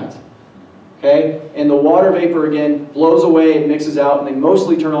and night. Okay? And the water vapor, again, blows away and mixes out, and they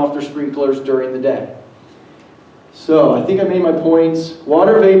mostly turn off their sprinklers during the day. So, I think I made my points.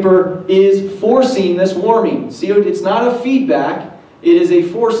 Water vapor is forcing this warming. CO2, it's not a feedback, it is a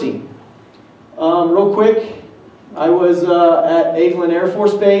forcing. Real quick, I was at Eglin Air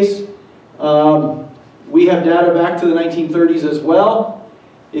Force Base. We have data back to the 1930s as well.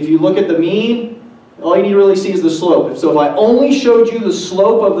 If you look at the mean, all you need to really see is the slope. So if I only showed you the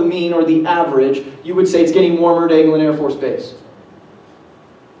slope of the mean or the average, you would say it's getting warmer at Eglin Air Force Base.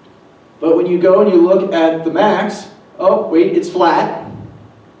 But when you go and you look at the max, oh wait, it's flat.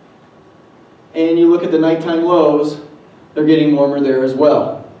 And you look at the nighttime lows, they're getting warmer there as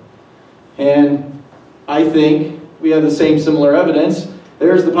well. And I think we have the same similar evidence.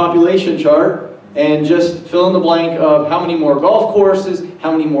 There's the population chart, and just fill in the blank of how many more golf courses,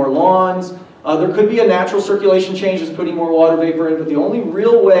 how many more lawns. There could be a natural circulation change that's putting more water vapor in, but the only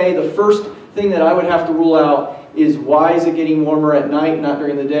real way, the first thing that I would have to rule out is why is it getting warmer at night, not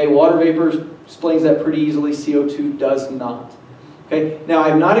during the day. Water vapor explains that pretty easily, CO2 does not. Okay? Now,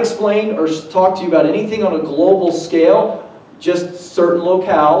 I've not explained or talked to you about anything on a global scale, just certain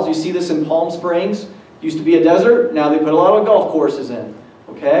locales. You see this in Palm Springs. Used to be a desert, now they put a lot of golf courses in.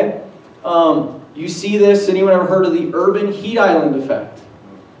 Okay? You see this, anyone ever heard of the urban heat island effect?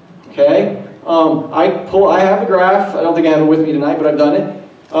 Okay? I have a graph. I don't think I have it with me tonight, but I've done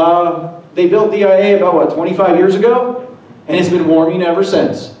it. They built DIA about, what, 25 years ago? And it's been warming ever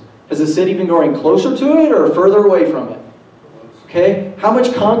since. Has the city been going closer to it or further away from it? Okay? How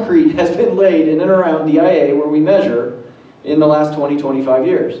much concrete has been laid in and around DIA where we measure in the last 20, 25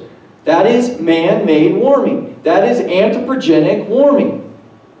 years? That is man-made warming. That is anthropogenic warming.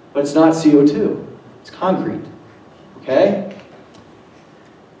 But it's not CO2. It's concrete. Okay?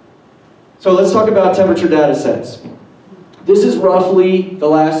 So let's talk about temperature data sets. This is roughly the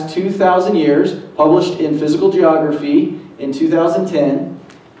last 2,000 years, published in Physical Geography in 2010.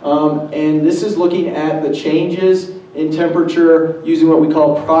 And this is looking at the changes in temperature using what we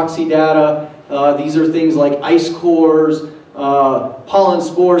call proxy data. These are things like ice cores, pollen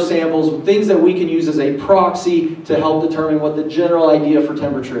spore samples, things that we can use as a proxy to help determine what the general idea for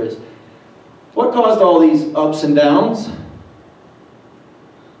temperature is. What caused all these ups and downs?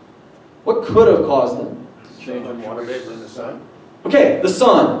 What could have caused them? Change in water vapor in the sun. Okay, the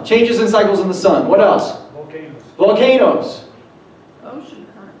sun. Changes in cycles in the sun. What else? Volcanoes. Volcanoes. Ocean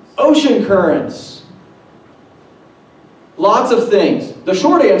currents. Ocean currents. Lots of things. The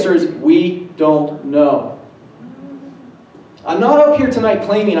short answer is we don't know. I'm not up here tonight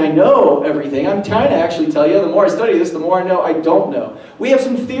claiming I know everything. I'm trying to actually tell you, the more I study this, the more I know I don't know. We have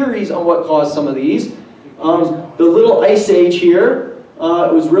some theories on what caused some of these. The little ice age here.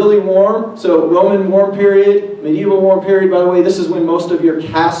 It was really warm, so Roman warm period, medieval warm period. By the way, this is when most of your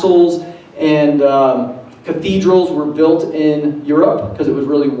castles and cathedrals were built in Europe because it was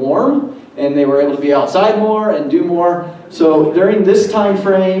really warm and they were able to be outside more and do more. So during this time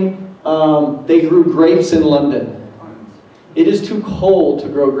frame, they grew grapes in London. It is too cold to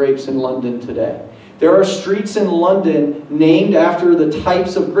grow grapes in London today. There are streets in London named after the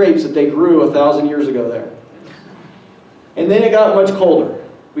types of grapes that they grew 1,000 years ago there. And then it got much colder.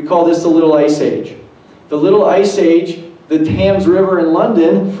 We call this the Little Ice Age. The Little Ice Age, the Thames River in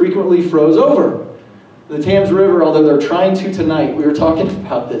London frequently froze over. The Thames River, although they're trying to tonight, we were talking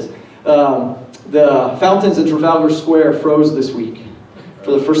about this, the fountains in Trafalgar Square froze this week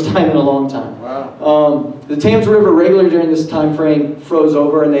for the first time in a long time. Wow. The Thames River regularly during this time frame froze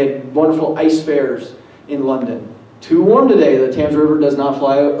over, and they had wonderful ice fairs in London. Too warm today, the Thames River does not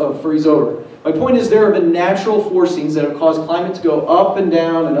freeze over. My point is there have been natural forcings that have caused climate to go up and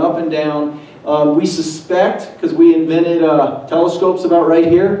down and up and down. We suspect, because we invented telescopes about right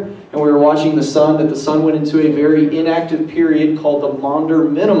here, and we were watching the sun, that the sun went into a very inactive period called the Maunder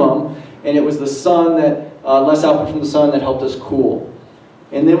minimum, and it was the sun that, less output from the sun that helped us cool.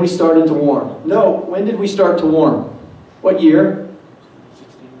 And then we started to warm. No, when did we start to warm? What year?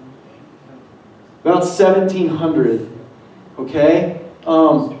 About 1700, okay?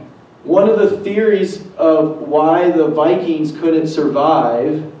 One of the theories of why the Vikings couldn't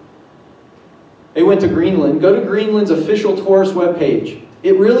survive, they went to Greenland. Go to Greenland's official tourist webpage.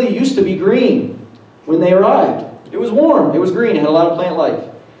 It really used to be green when they arrived. It was warm, it was green, it had a lot of plant life.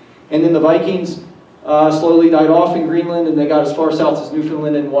 And then the Vikings slowly died off in Greenland, and they got as far south as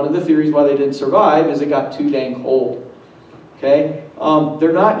Newfoundland, and one of the theories why they didn't survive is it got too dang cold. Okay?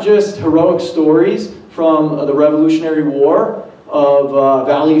 They're not just heroic stories from the Revolutionary War of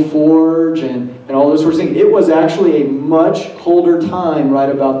Valley Forge and all those sorts of things. It was actually a much colder time right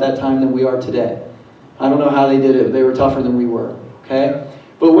about that time than we are today. I don't know how they did it. They were tougher than we were. Okay?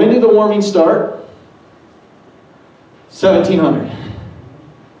 But when did the warming start? 1700.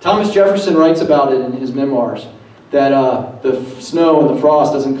 Thomas Jefferson writes about it in his memoirs, that the snow and the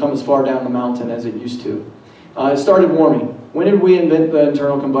frost doesn't come as far down the mountain as it used to. It started warming. When did we invent the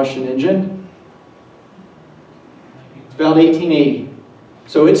internal combustion engine? It's about 1880.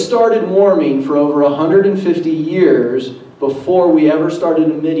 So it started warming for over 150 years before we ever started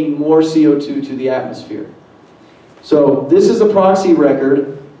emitting more CO2 to the atmosphere. So this is a proxy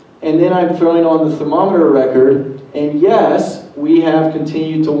record, and then I'm throwing on the thermometer record, and yes, we have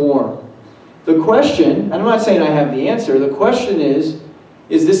continued to warm. The question, and I'm not saying I have the answer, the question is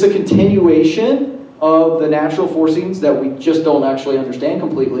this a continuation of the natural forcings that we just don't actually understand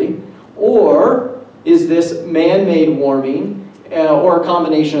completely, or is this man-made warming, or a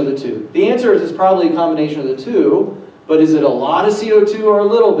combination of the two? The answer is it's probably a combination of the two, but is it a lot of CO2 or a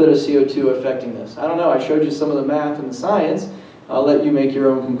little bit of CO2 affecting this? I don't know. I showed you some of the math and the science. I'll let you make your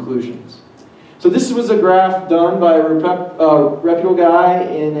own conclusions. So this was a graph done by a reputable guy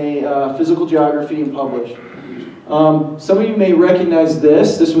in a physical geography and published. Some of you may recognize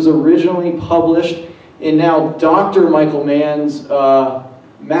this. This was originally published in now Dr. Michael Mann's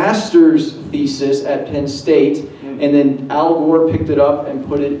master's thesis at Penn State, and then Al Gore picked it up and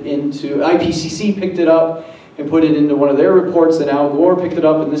put it into, IPCC picked it up and put it into one of their reports, then Al Gore picked it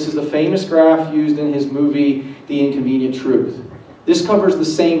up, and this is the famous graph used in his movie, The Inconvenient Truth. This covers the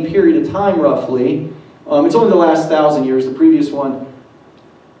same period of time, roughly. It's only the last 1,000 years, the previous one.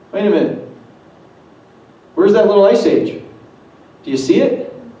 Wait a minute. Where's that little ice age? Do you see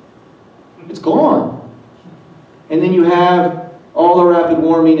it? It's gone. And then you have all the rapid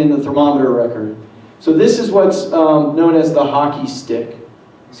warming in the thermometer record. So this is what's known as the hockey stick.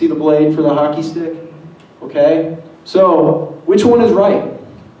 See the blade for the hockey stick? Okay? So, which one is right?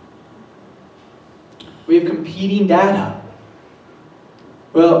 We have competing data.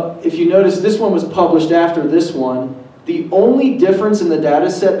 Well, if you notice, this one was published after this one. The only difference in the data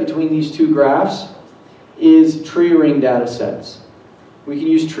set between these two graphs is tree ring data sets. We can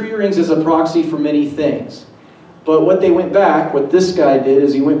use tree rings as a proxy for many things. But what they went back, what this guy did,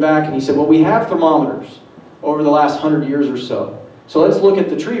 is he went back and he said, well, we have thermometers over the last 100 years or so. So let's look at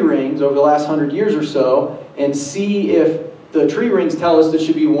the tree rings over the last 100 years or so and see if the tree rings tell us this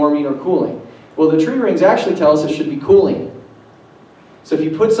should be warming or cooling. Well, the tree rings actually tell us it should be cooling. So if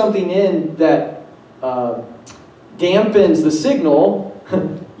you put something in that dampens the signal,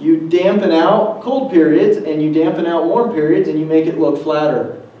 you dampen out cold periods and you dampen out warm periods and you make it look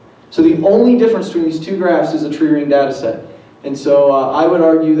flatter. So the only difference between these two graphs is a tree ring data set. And so I would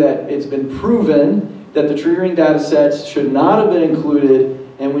argue that it's been proven that the tree ring data sets should not have been included,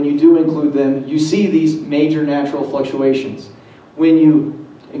 and when you do include them, you see these major natural fluctuations. When you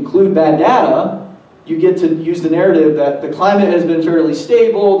include bad data, you get to use the narrative that the climate has been fairly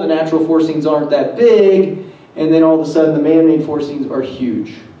stable, the natural forcings aren't that big, and then all of a sudden the man-made forcings are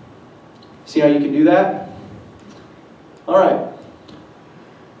huge. See how you can do that? All right.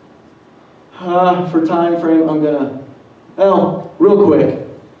 For time frame, I'm gonna, well, real quick.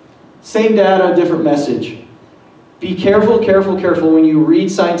 Same data, different message. Be careful, careful, careful when you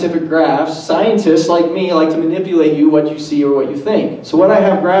read scientific graphs. Scientists like me like to manipulate you what you see or what you think. So what I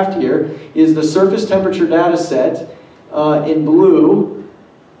have graphed here is the surface temperature data set in blue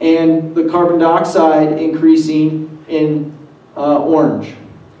and the carbon dioxide increasing in orange.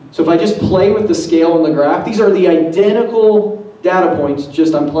 So if I just play with the scale on the graph, these are the identical data points,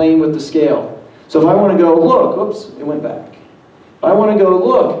 just I'm playing with the scale. So if I want to go, look, oops, it went back. If I want to go,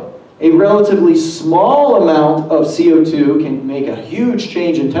 look, a relatively small amount of CO2 can make a huge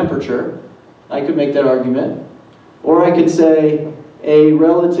change in temperature. I could make that argument. Or I could say a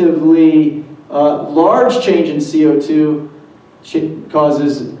relatively large change in CO2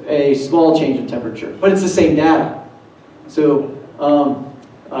 causes a small change in temperature. But it's the same data. So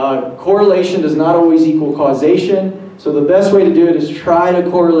correlation does not always equal causation. So the best way to do it is try to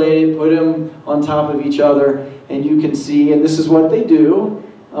correlate it, put them on top of each other, and you can see, and this is what they do.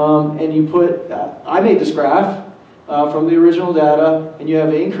 And you put, I made this graph from the original data, and you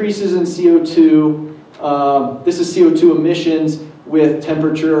have increases in CO2. This is CO2 emissions with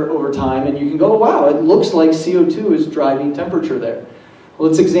temperature over time, and you can go, wow, it looks like CO2 is driving temperature there. Well,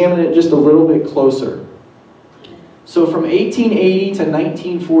 let's examine it just a little bit closer. So from 1880 to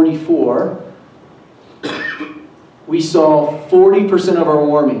 1944, we saw 40% of our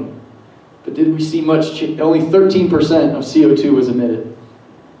warming. But did we see much change? Only 13% of CO2 was emitted.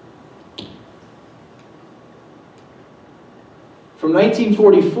 From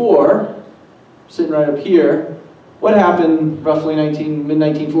 1944, sitting right up here, what happened roughly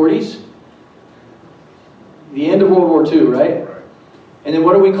mid-1940s? The end of World War II, right? And then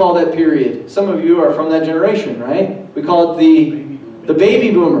what do we call that period? Some of you are from that generation, right? We call it the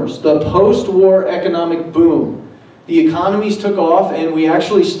baby boomers, the post-war economic boom. The economies took off and we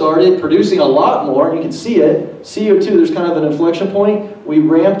actually started producing a lot more, and you can see it. CO2, there's kind of an inflection point. We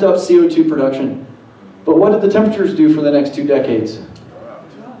ramped up CO2 production. But what did the temperatures do for the next 2 decades?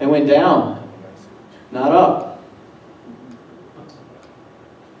 It went down, not up.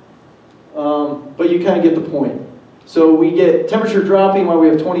 But you kind of get the point. So we get temperature dropping while we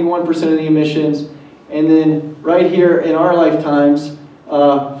have 21% of the emissions. And then right here in our lifetimes,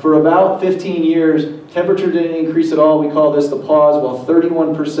 for about 15 years, temperature didn't increase at all. We call this the pause, while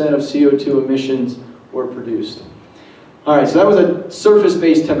 31% of CO2 emissions were produced. All right, so that was a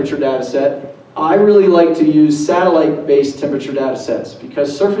surface-based temperature data set. I really like to use satellite-based temperature data sets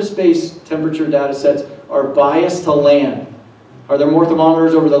because surface-based temperature data sets are biased to land. Are there more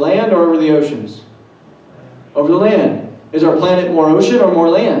thermometers over the land or over the oceans? Over the land. Is our planet more ocean or more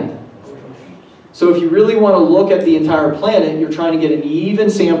land? So if you really want to look at the entire planet, you're trying to get an even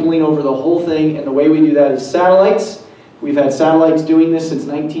sampling over the whole thing, and the way we do that is satellites. We've had satellites doing this since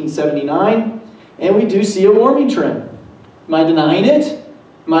 1979, and we do see a warming trend. Am I denying it?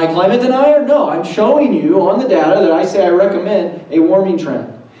 Am I a climate denier? No, I'm showing you on the data that I say I recommend a warming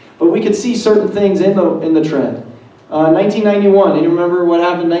trend. But we could see certain things in the trend. 1991, and you remember what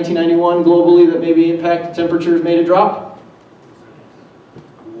happened in 1991 globally that maybe impacted temperatures, made a drop?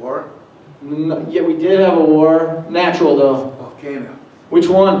 War? No, yeah, we did have a war. Natural though. Volcano. Which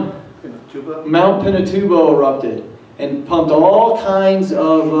one? Pinatubo? Mount Pinatubo erupted and pumped all kinds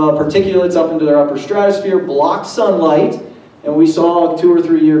of particulates up into their upper stratosphere, blocked sunlight, and we saw a 2 or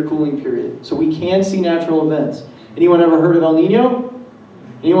 3 year cooling period. So we can see natural events. Anyone ever heard of El Nino?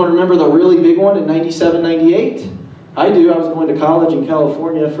 Anyone remember the really big one in 97, 98? I do. I was going to college in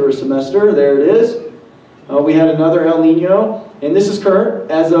California for a semester. There it is. We had another El Nino, and this is current.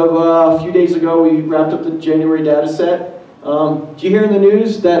 As of a few days ago, we wrapped up the January data set. Did you hear in the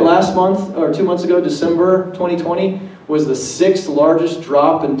news that last month, or 2 months ago, December 2020, was the 6th largest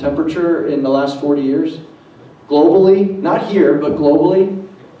drop in temperature in the last 40 years? Globally, not here, but globally,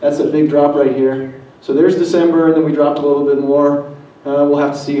 that's a big drop right here. So there's December, and then we dropped a little bit more. We'll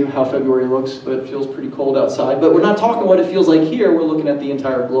have to see how February looks, but it feels pretty cold outside. But we're not talking what it feels like here, we're looking at the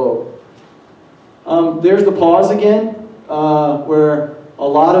entire globe. There's the pause again, where a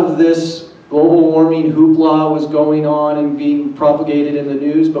lot of this global warming hoopla was going on and being propagated in the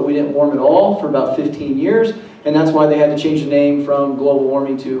news, but we didn't warm at all for about 15 years, and that's why they had to change the name from global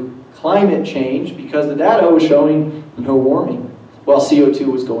warming to climate change, because the data was showing no warming, while CO2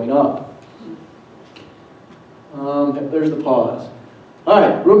 was going up. There's the pause. All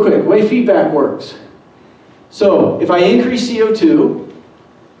right, real quick, way feedback works. So if I increase CO2,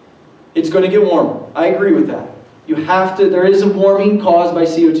 it's going to get warmer. I agree with that. You have to, there is a warming caused by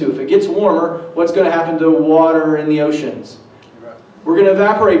CO2. If it gets warmer, what's going to happen to water in the oceans? We're going to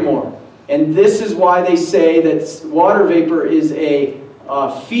evaporate more. And this is why they say that water vapor is a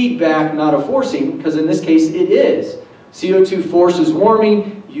feedback, not a forcing, because in this case it is. CO2 forces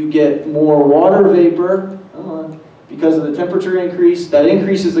warming. you get more water vapor because of the temperature increase. That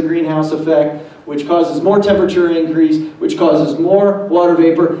increases the greenhouse effect, which causes more temperature increase, which causes more water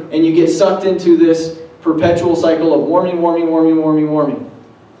vapor, and you get sucked into this perpetual cycle of warming, warming, warming, warming, warming.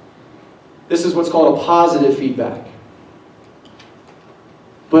 This is what's called a positive feedback.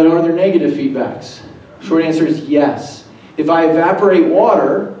 But are there negative feedbacks? Short answer is yes. If I evaporate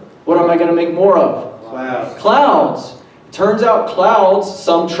water, what am I going to make more of? Clouds. Clouds. Turns out clouds,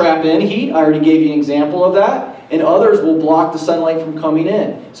 some trap in heat. I already gave you an example of that. And others will block the sunlight from coming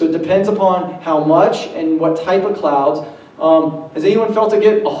in. So it depends upon how much and what type of clouds. Has anyone felt it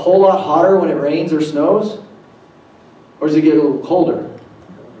get a whole lot hotter when it rains or snows? Or does it get a little colder?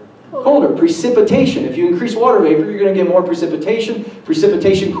 Colder. Precipitation. If you increase water vapor, you're going to get more precipitation.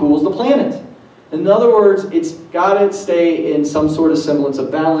 Precipitation cools the planet. In other words, it's got to stay in some sort of semblance of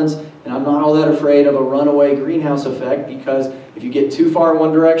balance. And I'm not all that afraid of a runaway greenhouse effect, because if you get too far in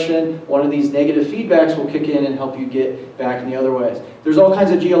one direction, one of these negative feedbacks will kick in and help you get back in the other ways. There's all kinds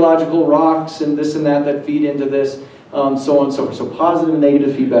of geological rocks and this and that feed into this, so on and so forth. So positive and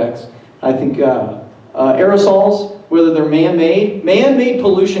negative feedbacks. I think aerosols, whether they're man-made, man-made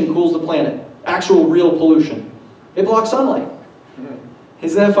pollution cools the planet. Actual real pollution. It blocks sunlight.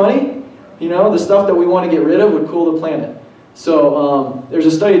 Isn't that funny? You know, the stuff that we want to get rid of would cool the planet. So there's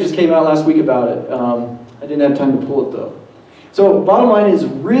a study that just came out last week about it. I didn't have time to pull it though. So bottom line is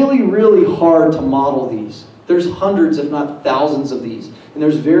really, really hard to model these. There's hundreds, if not thousands of these. And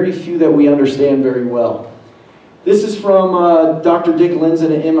there's very few that we understand very well. This is from Dr. Dick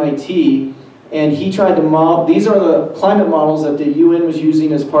Lindzen at MIT. And he tried to model, these are the climate models that the UN was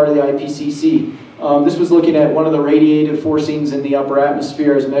using as part of the IPCC. This was looking at one of the radiative forcings in the upper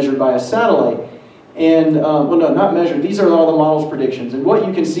atmosphere as measured by a satellite. And, well, no, not measured. These are all the model's predictions. And what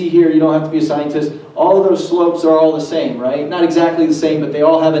you can see here, you don't have to be a scientist, all of those slopes are all the same, right? Not exactly the same, but they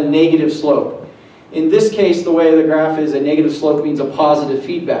all have a negative slope. In this case, the way the graph is, a negative slope means a positive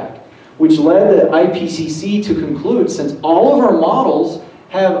feedback, which led the IPCC to conclude, since all of our models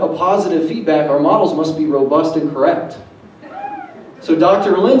have a positive feedback, our models must be robust and correct. So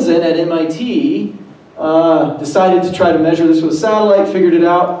Dr. Lindzen at MIT decided to try to measure this with a satellite, figured it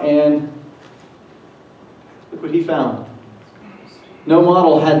out, and look what he found. No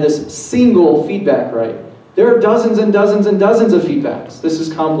model had this single feedback right. There are dozens and dozens and dozens of feedbacks. This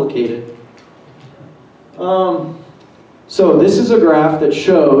is complicated. So this is a graph that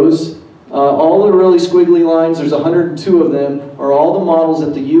shows all the really squiggly lines, there's 102 of them, are all the models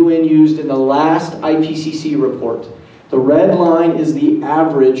that the UN used in the last IPCC report. The red line is the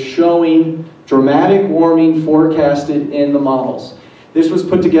average showing dramatic warming forecasted in the models. This was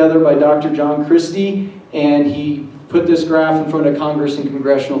put together by Dr. John Christie, and he put this graph in front of Congress in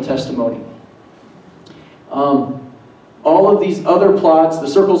congressional testimony. All of these other plots, the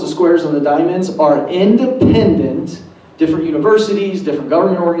circles, the squares, and the diamonds, are independent, different universities, different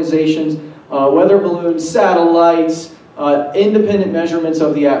government organizations, weather balloons, satellites, independent measurements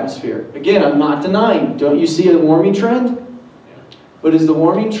of the atmosphere. Again, I'm not denying, don't you see a warming trend? But is the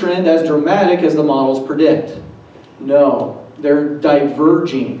warming trend as dramatic as the models predict? No, they're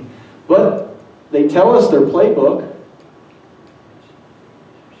diverging. But they tell us their playbook.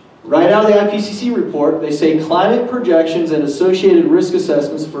 Right out of the IPCC report, they say climate projections and associated risk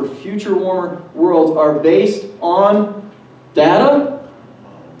assessments for future warmer worlds are based on data,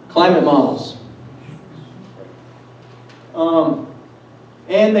 climate models.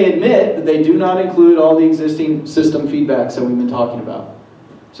 And they admit that they do not include all the existing system feedbacks that we've been talking about.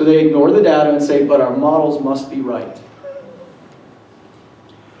 So they ignore the data and say, but our models must be right.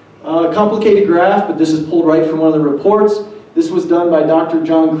 Complicated graph, but this is pulled right from one of the reports. This was done by Dr.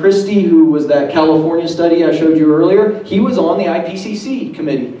 John Christie, who was that California study I showed you earlier. He was on the IPCC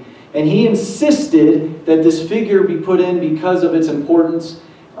committee, and he insisted that this figure be put in because of its importance.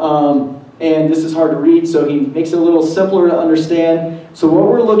 And this is hard to read, so he makes it a little simpler to understand. So what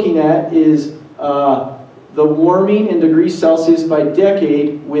we're looking at is the warming in degrees Celsius by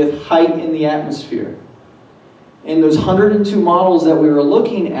decade with height in the atmosphere. And those 102 models that we were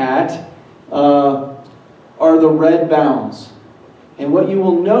looking at are the red bounds. And what you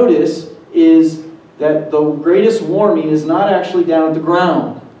will notice is that the greatest warming is not actually down at the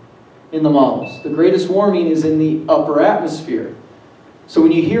ground in the models. The greatest warming is in the upper atmosphere. So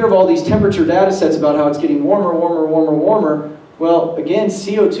when you hear of all these temperature data sets about how it's getting warmer, warmer, warmer, warmer, well, again,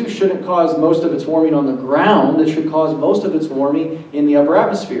 CO2 shouldn't cause most of its warming on the ground. It should cause most of its warming in the upper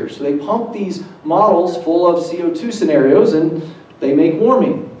atmosphere. So they pump these models full of CO2 scenarios and they make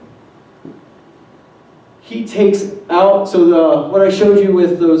warming. He takes out, so what I showed you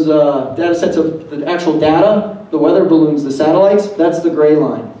with those data sets of the actual data, the weather balloons, the satellites, that's the gray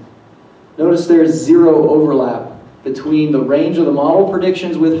line. Notice there's zero overlap between the range of the model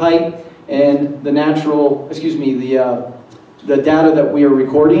predictions with height and the the data that we are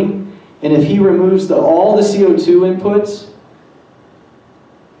recording. And if he removes all the CO2 inputs,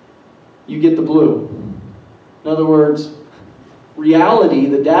 you get the blue. In other words, reality,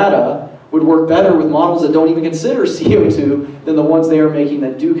 the data, would work better with models that don't even consider CO2 than the ones they are making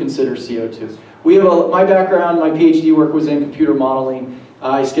that do consider CO2. We have my background, my PhD work was in computer modeling.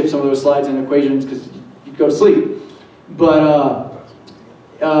 I skipped some of those slides and equations because you'd go to sleep. But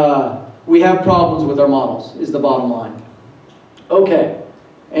we have problems with our models, is the bottom line. Okay,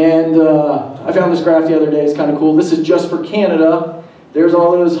 and I found this graph the other day, it's kind of cool. This is just for Canada. There's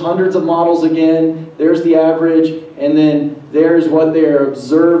all those hundreds of models again. There's the average, and then there's what they're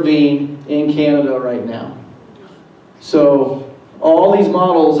observing in Canada right now. So all these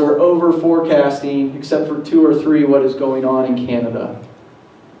models are over forecasting, except for 2 or 3, what is going on in Canada.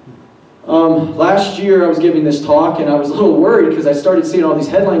 Last year I was giving this talk and I was a little worried because I started seeing all these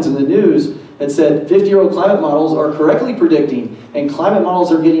headlines in the news that said 50-year-old climate models are correctly predicting and climate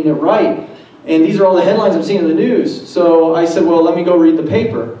models are getting it right. And these are all the headlines I'm seeing in the news. So I said, well, let me go read the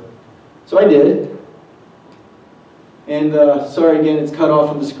paper. So I did. And sorry again, it's cut off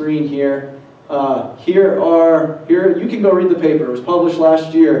on the screen here. Here you can go read the paper. It was published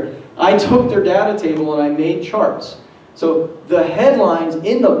last year. I took their data table and I made charts. So the headlines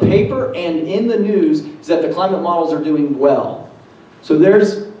in the paper and in the news is that the climate models are doing well. So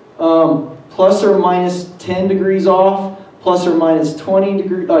there's plus or minus 10 degrees off, plus or minus 10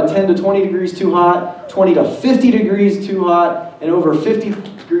 to 20 degrees too hot, 20 to 50 degrees too hot, and over 50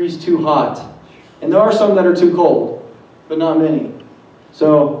 degrees too hot. And there are some that are too cold, but not many.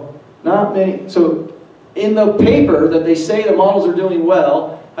 So not many. So in the paper that they say the models are doing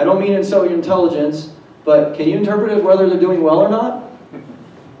well, I don't mean in cellular intelligence, but can you interpret it whether they're doing well or not?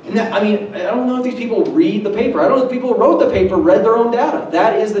 And that, I mean, I don't know if these people read the paper. I don't know if people who wrote the paper read their own data.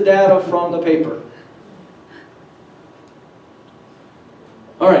 That is the data from the paper.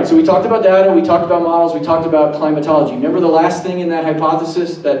 All right, so we talked about data, we talked about models, we talked about climatology. Remember the last thing in that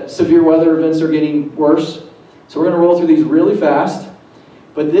hypothesis, that severe weather events are getting worse? So we're going to roll through these really fast.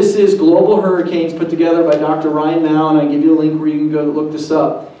 But this is global hurricanes put together by Dr. Ryan Mao, and I give you a link where you can go look this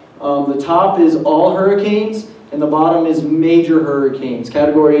up. The top is all hurricanes, and the bottom is major hurricanes,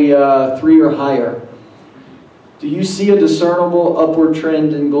 category 3 or higher. Do you see a discernible upward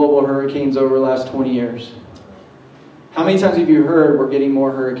trend in global hurricanes over the last 20 years? How many times have you heard we're getting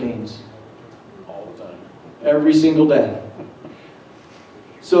more hurricanes? All the time. Every single day.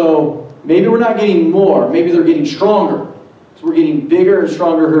 So maybe we're not getting more, maybe they're getting stronger. So we're getting bigger and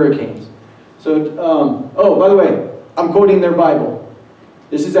stronger hurricanes. So, oh, by the way, I'm quoting their Bible.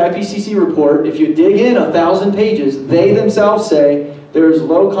 This is IPCC report. If you dig in 1,000 pages, they themselves say there is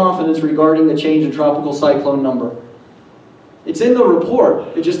low confidence regarding the change in tropical cyclone number. It's in the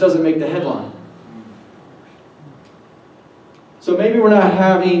report, it just doesn't make the headline. So maybe we're not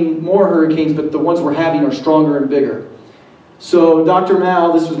having more hurricanes, but the ones we're having are stronger and bigger. So Dr.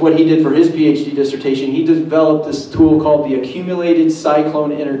 Mao, this is what he did for his PhD dissertation. He developed this tool called the accumulated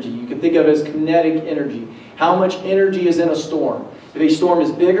cyclone energy. You can think of it as kinetic energy. How much energy is in a storm? If a storm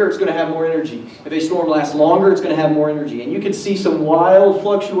is bigger, it's going to have more energy. If a storm lasts longer, it's going to have more energy. And you can see some wild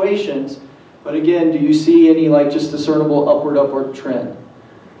fluctuations, but again, do you see any like just discernible upward trend?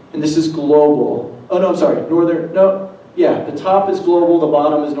 And this is global. Oh no, I'm sorry, the top is global, the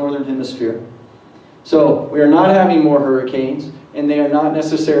bottom is northern hemisphere. So we are not having more hurricanes, and they are not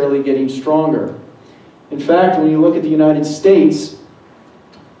necessarily getting stronger. In fact, when you look at the United States,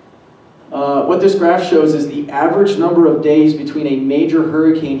 what this graph shows is the average number of days between a major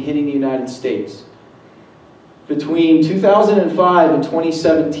hurricane hitting the United States. Between 2005 and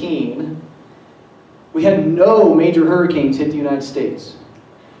 2017, we had no major hurricanes hit the United States.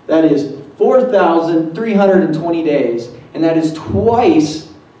 That is 4,320 days, and that is twice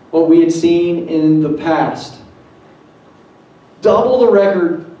what we had seen in the past. Double the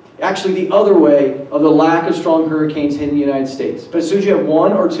record, actually the other way, of the lack of strong hurricanes hitting the United States. But as soon as you have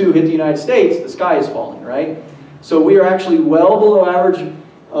 1 or 2 hit the United States, the sky is falling, right? So we are actually well below average.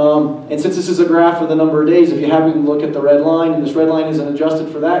 And since this is a graph of the number of days, if you happen to look at the red line, and this red line isn't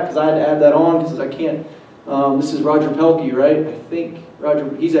adjusted for that, because I had to add that on, because I can't, this is Roger Pelkey, right? I think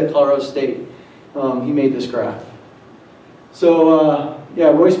Roger, he's at Colorado State. He made this graph. So, yeah,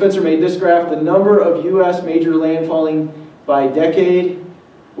 Roy Spencer made this graph. The number of U.S. major landfalling by decade,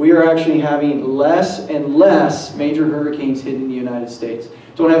 we are actually having less and less major hurricanes hitting the United States.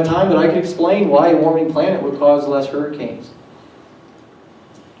 Don't have time, but I can explain why a warming planet would cause less hurricanes.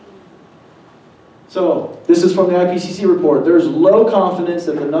 So, this is from the IPCC report. There's low confidence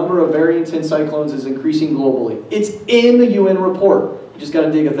that the number of very intense cyclones is increasing globally. It's in the UN report. You just got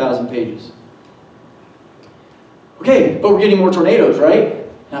to dig 1,000 pages. Okay, but we're getting more tornadoes, right?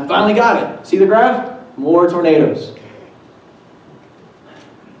 And I finally got it. See the graph? More tornadoes.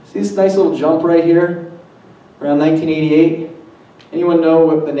 See this nice little jump right here? Around 1988? Anyone know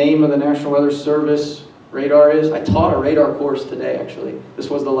what the name of the National Weather Service radar is? I taught a radar course today, actually. This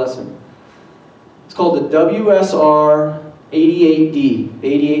was the lesson. It's called the WSR 88D. The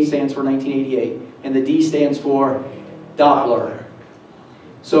 88 stands for 1988, and the D stands for Doppler.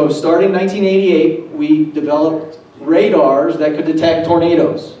 So starting 1988, we developed radars that could detect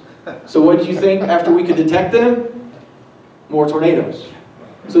tornadoes. So what did you think after we could detect them? More tornadoes.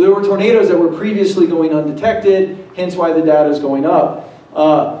 So there were tornadoes that were previously going undetected, hence why the data is going up.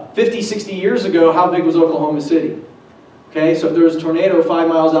 50, 60 years ago, how big was Oklahoma City? Okay, so if there was a tornado 5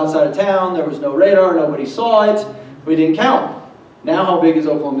 miles outside of town, there was no radar, nobody saw it, we didn't count. Now how big is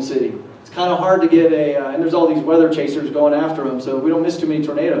Oklahoma City? It's kind of hard to get and there's all these weather chasers going after them, so we don't miss too many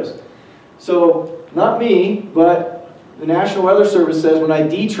tornadoes. So, not me, but the National Weather Service says when I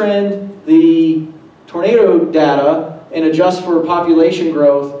detrend the tornado data and adjust for population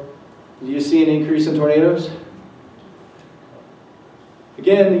growth, do you see an increase in tornadoes?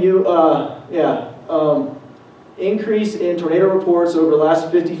 Again, increase in tornado reports over the last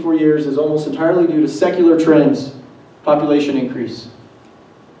 54 years is almost entirely due to secular trends, population increase.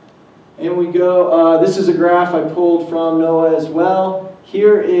 And we go, this is a graph I pulled from NOAA as well.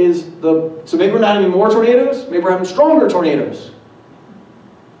 Here is so maybe we're not having more tornadoes, maybe we're having stronger tornadoes.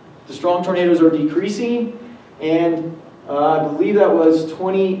 The strong tornadoes are decreasing, and I believe that was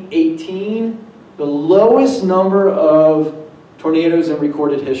 2018, the lowest number of tornadoes in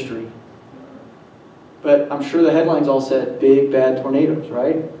recorded history. But I'm sure the headlines all said big bad tornadoes,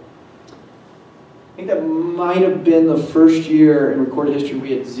 right? I think that might have been the first year in recorded history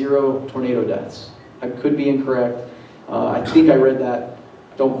we had 0 tornado deaths. I could be incorrect. I think I read that.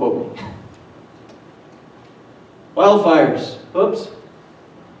 Don't quote me. Wildfires. Oops.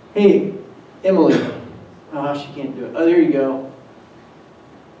 Hey, Emily. She can't do it. Oh, there you go.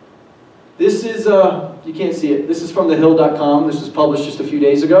 This is, you can't see it. This is from thehill.com. This was published just a few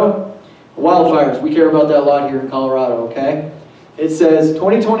days ago. Wildfires. We care about that a lot here in Colorado, okay? It says,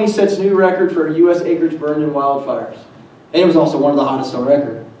 2020 sets new record for U.S. acreage burned in wildfires. And it was also one of the hottest on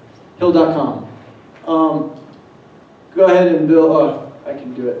record. Hill.com. Go ahead and Bill, I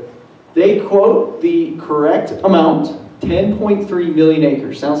can do it. They quote the correct amount, 10.3 million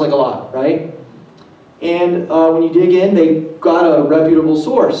acres. Sounds like a lot, right? And when you dig in, they got a reputable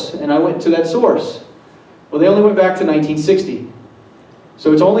source, and I went to that source. Well, they only went back to 1960.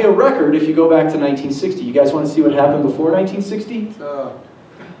 So it's only a record if you go back to 1960. You guys want to see what happened before 1960? Oh.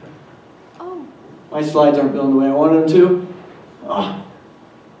 My slides aren't building the way I wanted them to. Oh.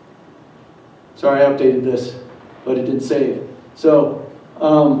 Sorry, I updated this, but it didn't save. So,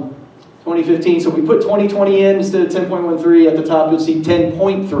 2015, so we put 2020 in instead of 10.13 at the top, you'll see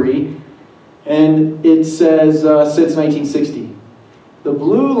 10.3, and it says since 1960. The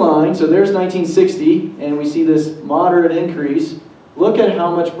blue line, so there's 1960, and we see this moderate increase. Look at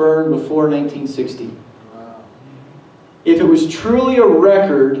how much burned before 1960. Wow. If it was truly a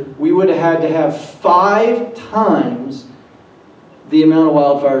record, we would have had to have 5 times the amount of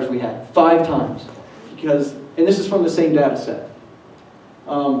wildfires we had. 5 times. And this is from the same data set.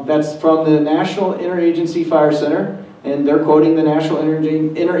 That's from the National Interagency Fire Center, and they're quoting the National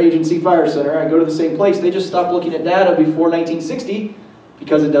Interagency Fire Center. I go to the same place. They just stopped looking at data before 1960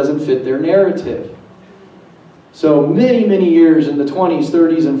 because it doesn't fit their narrative. So many, many years in the 20s,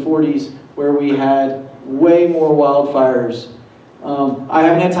 30s, and 40s where we had way more wildfires. I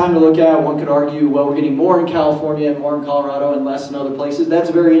haven't had time to look at. One could argue, well, we're getting more in California and more in Colorado and less in other places. That's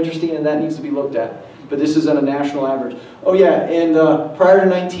very interesting, and that needs to be looked at. But this isn't a national average. Oh yeah, and prior to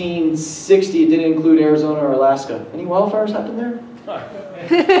 1960, it didn't include Arizona or Alaska. Any wildfires happen there?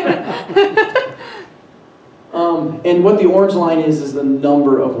 And what the orange line is the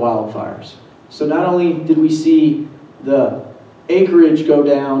number of wildfires. So not only did we see the acreage go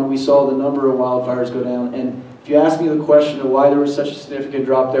down, we saw the number of wildfires go down. And if you ask me the question of why there was such a significant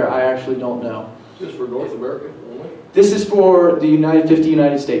drop there, I actually don't know. Is this for North America only? This is for the 50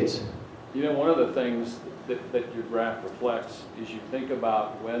 United States. You know, one of the things that your graph reflects is you think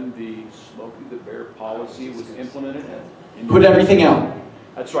about when the Smokey the Bear policy was implemented. Put everything out.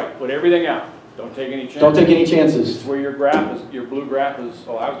 That's right, put everything out. Don't take any chances. Don't take any chances. It's where your graph is, your blue graph is,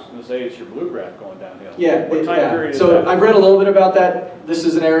 oh, I was going to say it's your blue graph going downhill. Yeah. What time period is so that? I've read a little bit about that. This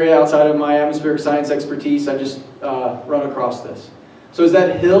is an area outside of my atmospheric science expertise. I just run across this. So is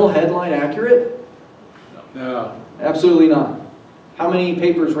that Hill headline accurate? No. Absolutely not. How many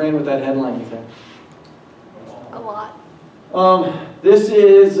papers ran with that headline, you think? A lot. This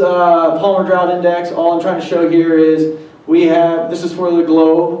is Palmer Drought Index. All I'm trying to show here is this is for the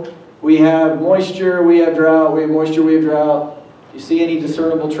globe. We have moisture, we have drought, we have moisture, we have drought. Do you see any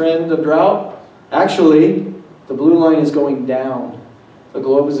discernible trend of drought? Actually, the blue line is going down. The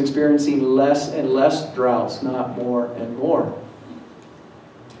globe is experiencing less and less droughts, not more and more.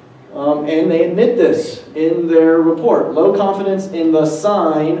 And they admit this in their report. Low confidence in the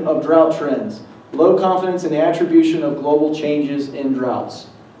sign of drought trends. Low confidence in the attribution of global changes in droughts.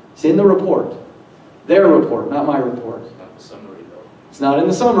 It's in the report. Their report, not my report. It's not the summary, though. It's not in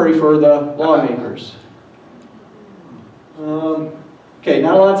the summary for the lawmakers. Okay,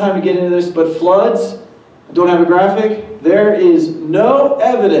 not a lot of time to get into this, but floods, I don't have a graphic. There is no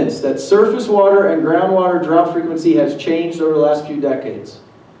evidence that surface water and groundwater drought frequency has changed over the last few decades.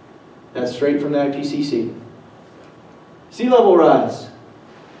 That's straight from the IPCC. Sea level rise.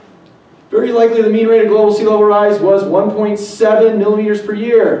 Very likely the mean rate of global sea level rise was 1.7 millimeters per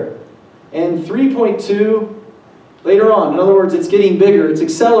year and 3.2 later on. In other words, it's getting bigger, it's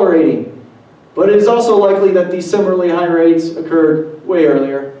accelerating. But it is also likely that these similarly high rates occurred way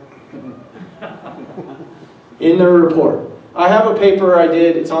earlier in their report. I have a paper I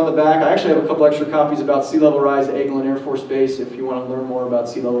did, it's on the back. I actually have a couple extra copies about sea level rise at Eglin Air Force Base if you want to learn more about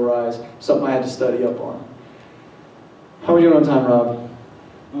sea level rise, something I had to study up on. How are we doing on time, Rob?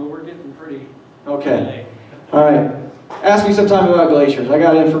 Well, we're getting pretty... Okay. All right. Ask me sometime about glaciers. I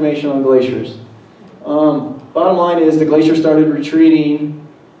got information on glaciers. Bottom line is the glacier started retreating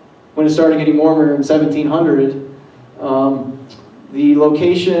when it started getting warmer in 1700. The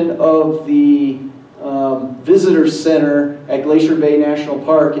location of the visitor center at Glacier Bay National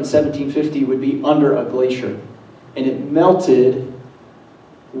Park in 1750 would be under a glacier. And it melted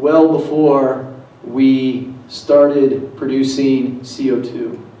well before we started producing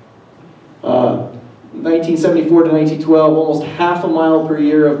CO2. 1974 to 1912, almost half a mile per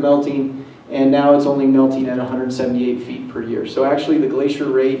year of melting, and now it's only melting at 178 feet per year. So actually the glacier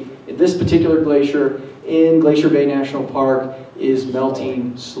rate at this particular glacier in Glacier Bay National Park is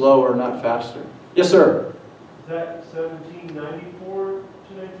melting slower, not faster. Yes, sir? Is that 1794 to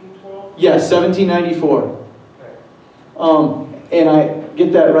 1912? Yes, 1794. Okay. And I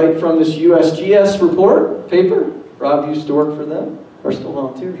get that right from this USGS report paper. Rob used to work for them, or still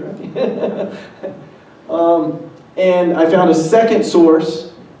volunteers, right? And I found a second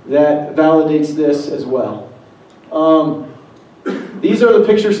source that validates this as well. These are the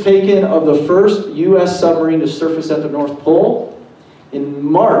pictures taken of the first U.S. submarine to surface at the North Pole in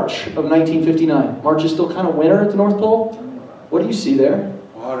March of 1959. March is still kind of winter at the North Pole. What do you see there?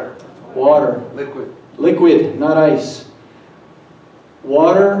 Water. Water. Liquid. Liquid, not ice.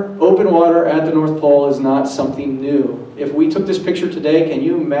 Water, open water at the North Pole is not something new. If we took this picture today, can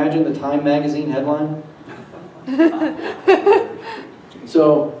you imagine the Time magazine headline?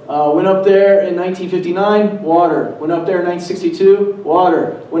 So, went up there in 1959, water. Went up there in 1962,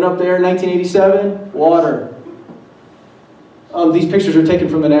 water. Went up there in 1987, water. These pictures are taken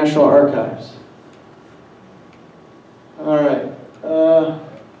from the National Archives. All right.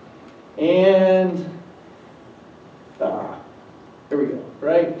 Here we go,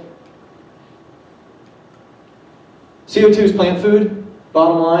 right? CO2 is plant food.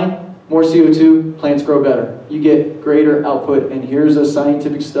 Bottom line, more CO2, plants grow better. You get greater output, and here's a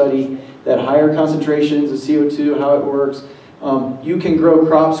scientific study that higher concentrations of CO2, how it works. You can grow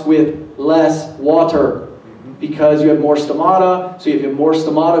crops with less water because you have more stomata. So if you have more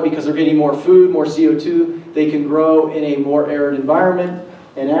stomata because they're getting more food, more CO2, they can grow in a more arid environment.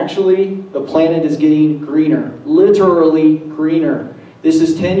 And actually, the planet is getting greener, literally greener. This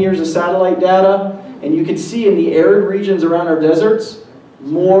is 10 years of satellite data, and you can see in the arid regions around our deserts,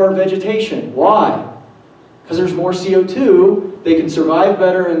 more vegetation. Why? Because there's more CO2. They can survive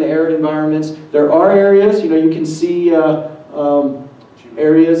better in the arid environments. There are areas, you can see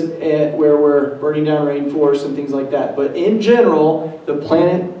areas where we're burning down rainforests and things like that. But in general, the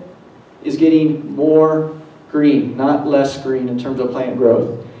planet is getting more green, not less green in terms of plant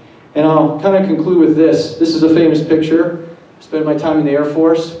growth. And I'll kind of conclude with this. This is a famous picture. I spent my time in the Air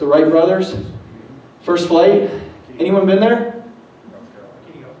Force. The Wright brothers, first flight. Anyone been there?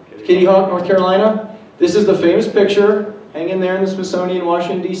 Kitty Hawk, North Carolina. This is the famous picture hanging there in the Smithsonian,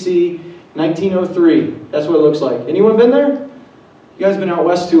 Washington, D.C., 1903. That's what it looks like. Anyone been there? You guys been out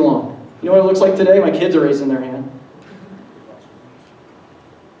west too long. You know what it looks like today? My kids are raising their hand.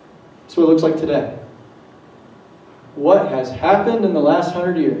 That's what it looks like today. What has happened in the last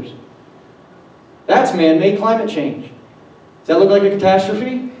 100 years? That's man-made climate change. Does that look like a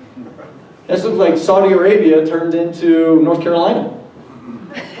catastrophe? This looks like Saudi Arabia turned into North Carolina.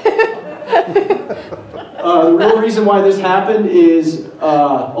 The real reason why this happened is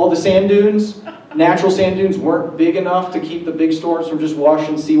all the sand dunes, natural sand dunes, weren't big enough to keep the big storms from just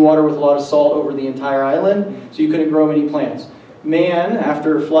washing seawater with a lot of salt over the entire island, so you couldn't grow many plants. Man,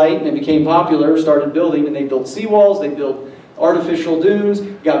 after flight, and it became popular, started building, and they built seawalls, they built artificial dunes,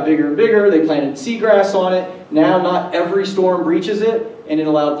 got bigger and bigger, they planted seagrass on it. Now not every storm breaches it, and it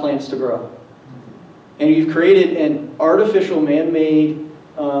allowed plants to grow. And you've created an artificial man-made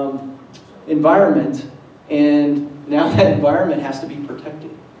environment, and now that environment has to be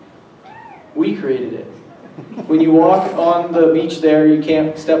protected. We created it. When you walk on the beach there, you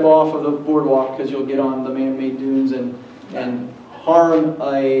can't step off of the boardwalk because you'll get on the man-made dunes and harm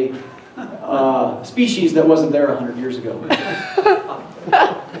a species that wasn't there 100 years ago.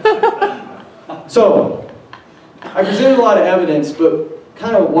 So, I presented a lot of evidence, but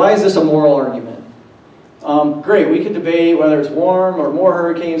kind of why is this a moral argument? Great, we could debate whether it's warm or more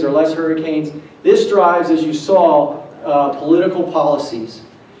hurricanes or less hurricanes. This drives, as you saw, political policies.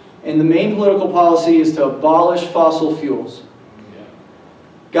 And the main political policy is to abolish fossil fuels.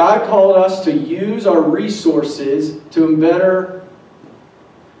 God called us to use our resources to better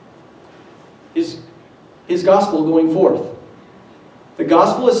His gospel going forth. The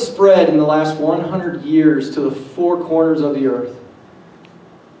gospel has spread in the last 100 years to the four corners of the earth.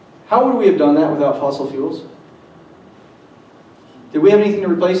 How would we have done that without fossil fuels? Did we have anything to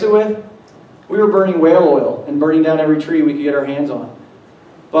replace it with? We were burning whale oil and burning down every tree we could get our hands on.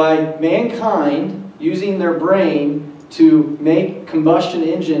 By mankind using their brain to make combustion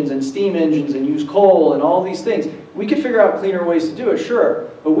engines and steam engines and use coal and all these things, we could figure out cleaner ways to do it, sure,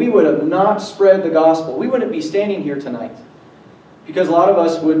 but we would have not spread the gospel. We wouldn't be standing here tonight because a lot of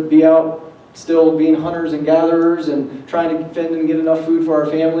us would be out still being hunters and gatherers and trying to fend and get enough food for our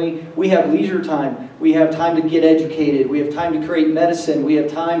family. We have leisure time. We have time to get educated. We have time to create medicine. We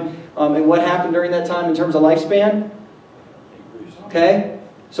have time, and what happened during that time in terms of lifespan? Okay?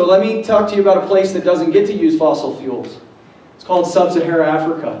 So let me talk to you about a place that doesn't get to use fossil fuels. It's called Sub-Saharan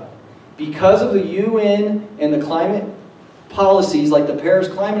Africa. Because of the UN and the climate policies like the Paris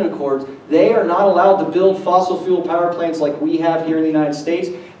Climate Accords, they are not allowed to build fossil fuel power plants like we have here in the United States.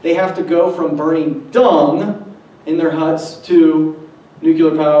 They have to go from burning dung in their huts to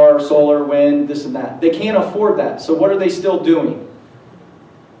nuclear power, solar, wind, this and that. They can't afford that. So what are they still doing?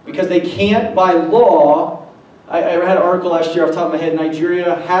 Because they can't, by law, I had an article last year off the top of my head,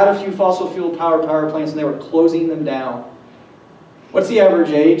 Nigeria had a few fossil fuel power plants and they were closing them down. What's the average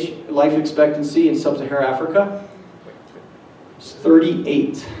age, life expectancy in Sub-Saharan Africa? It's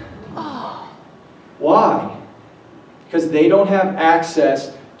 38. Why? Because they don't have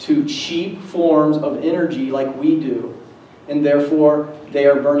access to cheap forms of energy like we do. And therefore, they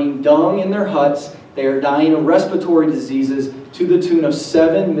are burning dung in their huts. They are dying of respiratory diseases to the tune of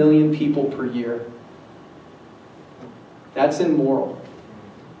 7 million people per year. That's immoral.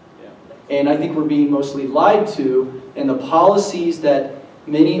 And I think we're being mostly lied to, and the policies that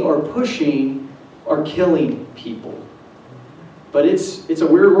many are pushing are killing people. But it's a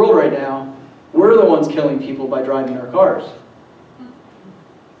weird world right now. We're the ones killing people by driving our cars.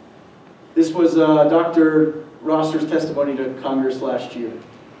 This was Dr. Rosser's testimony to Congress last year.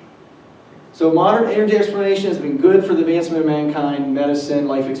 So modern energy exploration has been good for the advancement of mankind, medicine,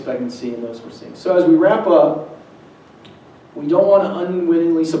 life expectancy, and those sorts of things. So as we wrap up, we don't want to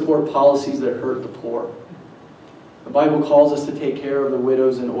unwittingly support policies that hurt the poor. The Bible calls us to take care of the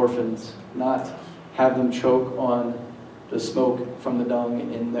widows and orphans, not have them choke on the smoke from the dung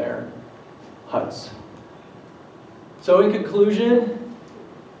in their huts. So in conclusion,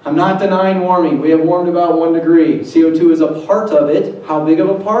 I'm not denying warming. We have warmed about 1 degree. CO2 is a part of it. How big of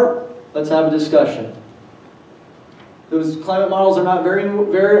a part? Let's have a discussion. Those climate models are not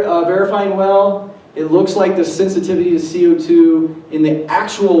verifying well. It looks like the sensitivity to CO2 in the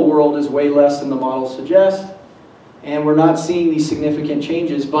actual world is way less than the models suggest. And we're not seeing these significant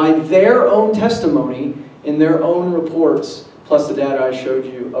changes by their own testimony in their own reports, plus the data I showed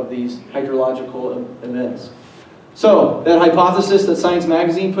you of these hydrological events. So, that hypothesis that Science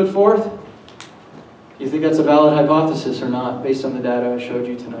Magazine put forth, do you think that's a valid hypothesis or not, based on the data I showed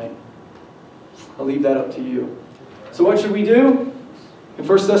you tonight? I'll leave that up to you. So what should we do? In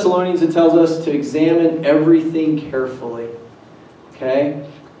 1 Thessalonians it tells us to examine everything carefully. Okay?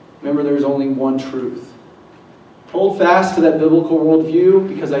 Remember, there's only one truth. Hold fast to that biblical worldview,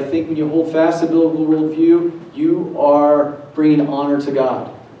 because I think when you hold fast to biblical worldview, you are bringing honor to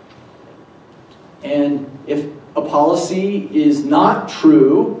God. And if a policy is not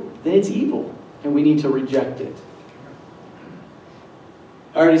true, then it's evil, and we need to reject it.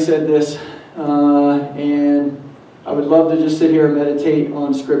 I already said this. and I would love to just sit here and meditate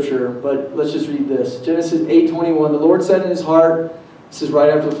on Scripture, but let's just read this. Genesis 8:21, the Lord said in his heart, this is right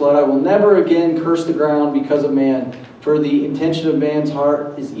after the flood, I will never again curse the ground because of man, for the intention of man's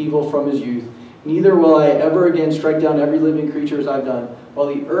heart is evil from his youth. Neither will I ever again strike down every living creature as I've done. While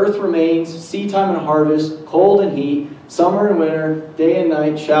the earth remains, seed time and harvest, cold and heat, summer and winter, day and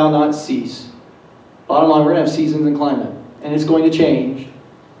night shall not cease. Bottom line, we're going to have seasons and climate, and it's going to change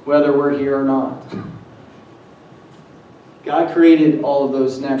whether we're here or not. God created all of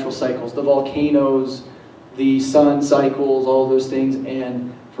those natural cycles, the volcanoes, the sun cycles, all of those things,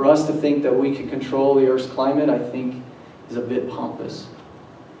 and for us to think that we can control the Earth's climate, I think, is a bit pompous.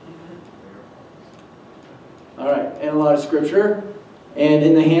 All right, and a lot of Scripture. And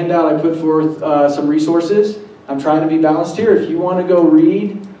in the handout, I put forth some resources. I'm trying to be balanced here. If you want to go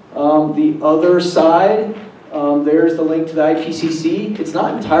read the other side, there's the link to the IPCC. It's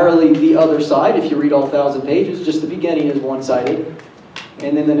not entirely the other side if you read all 1,000 pages. Just the beginning is one-sided.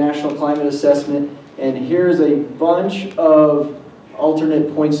 And then the National Climate Assessment. And here's a bunch of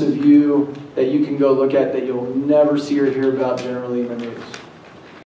alternate points of view that you can go look at that you'll never see or hear about generally in the news.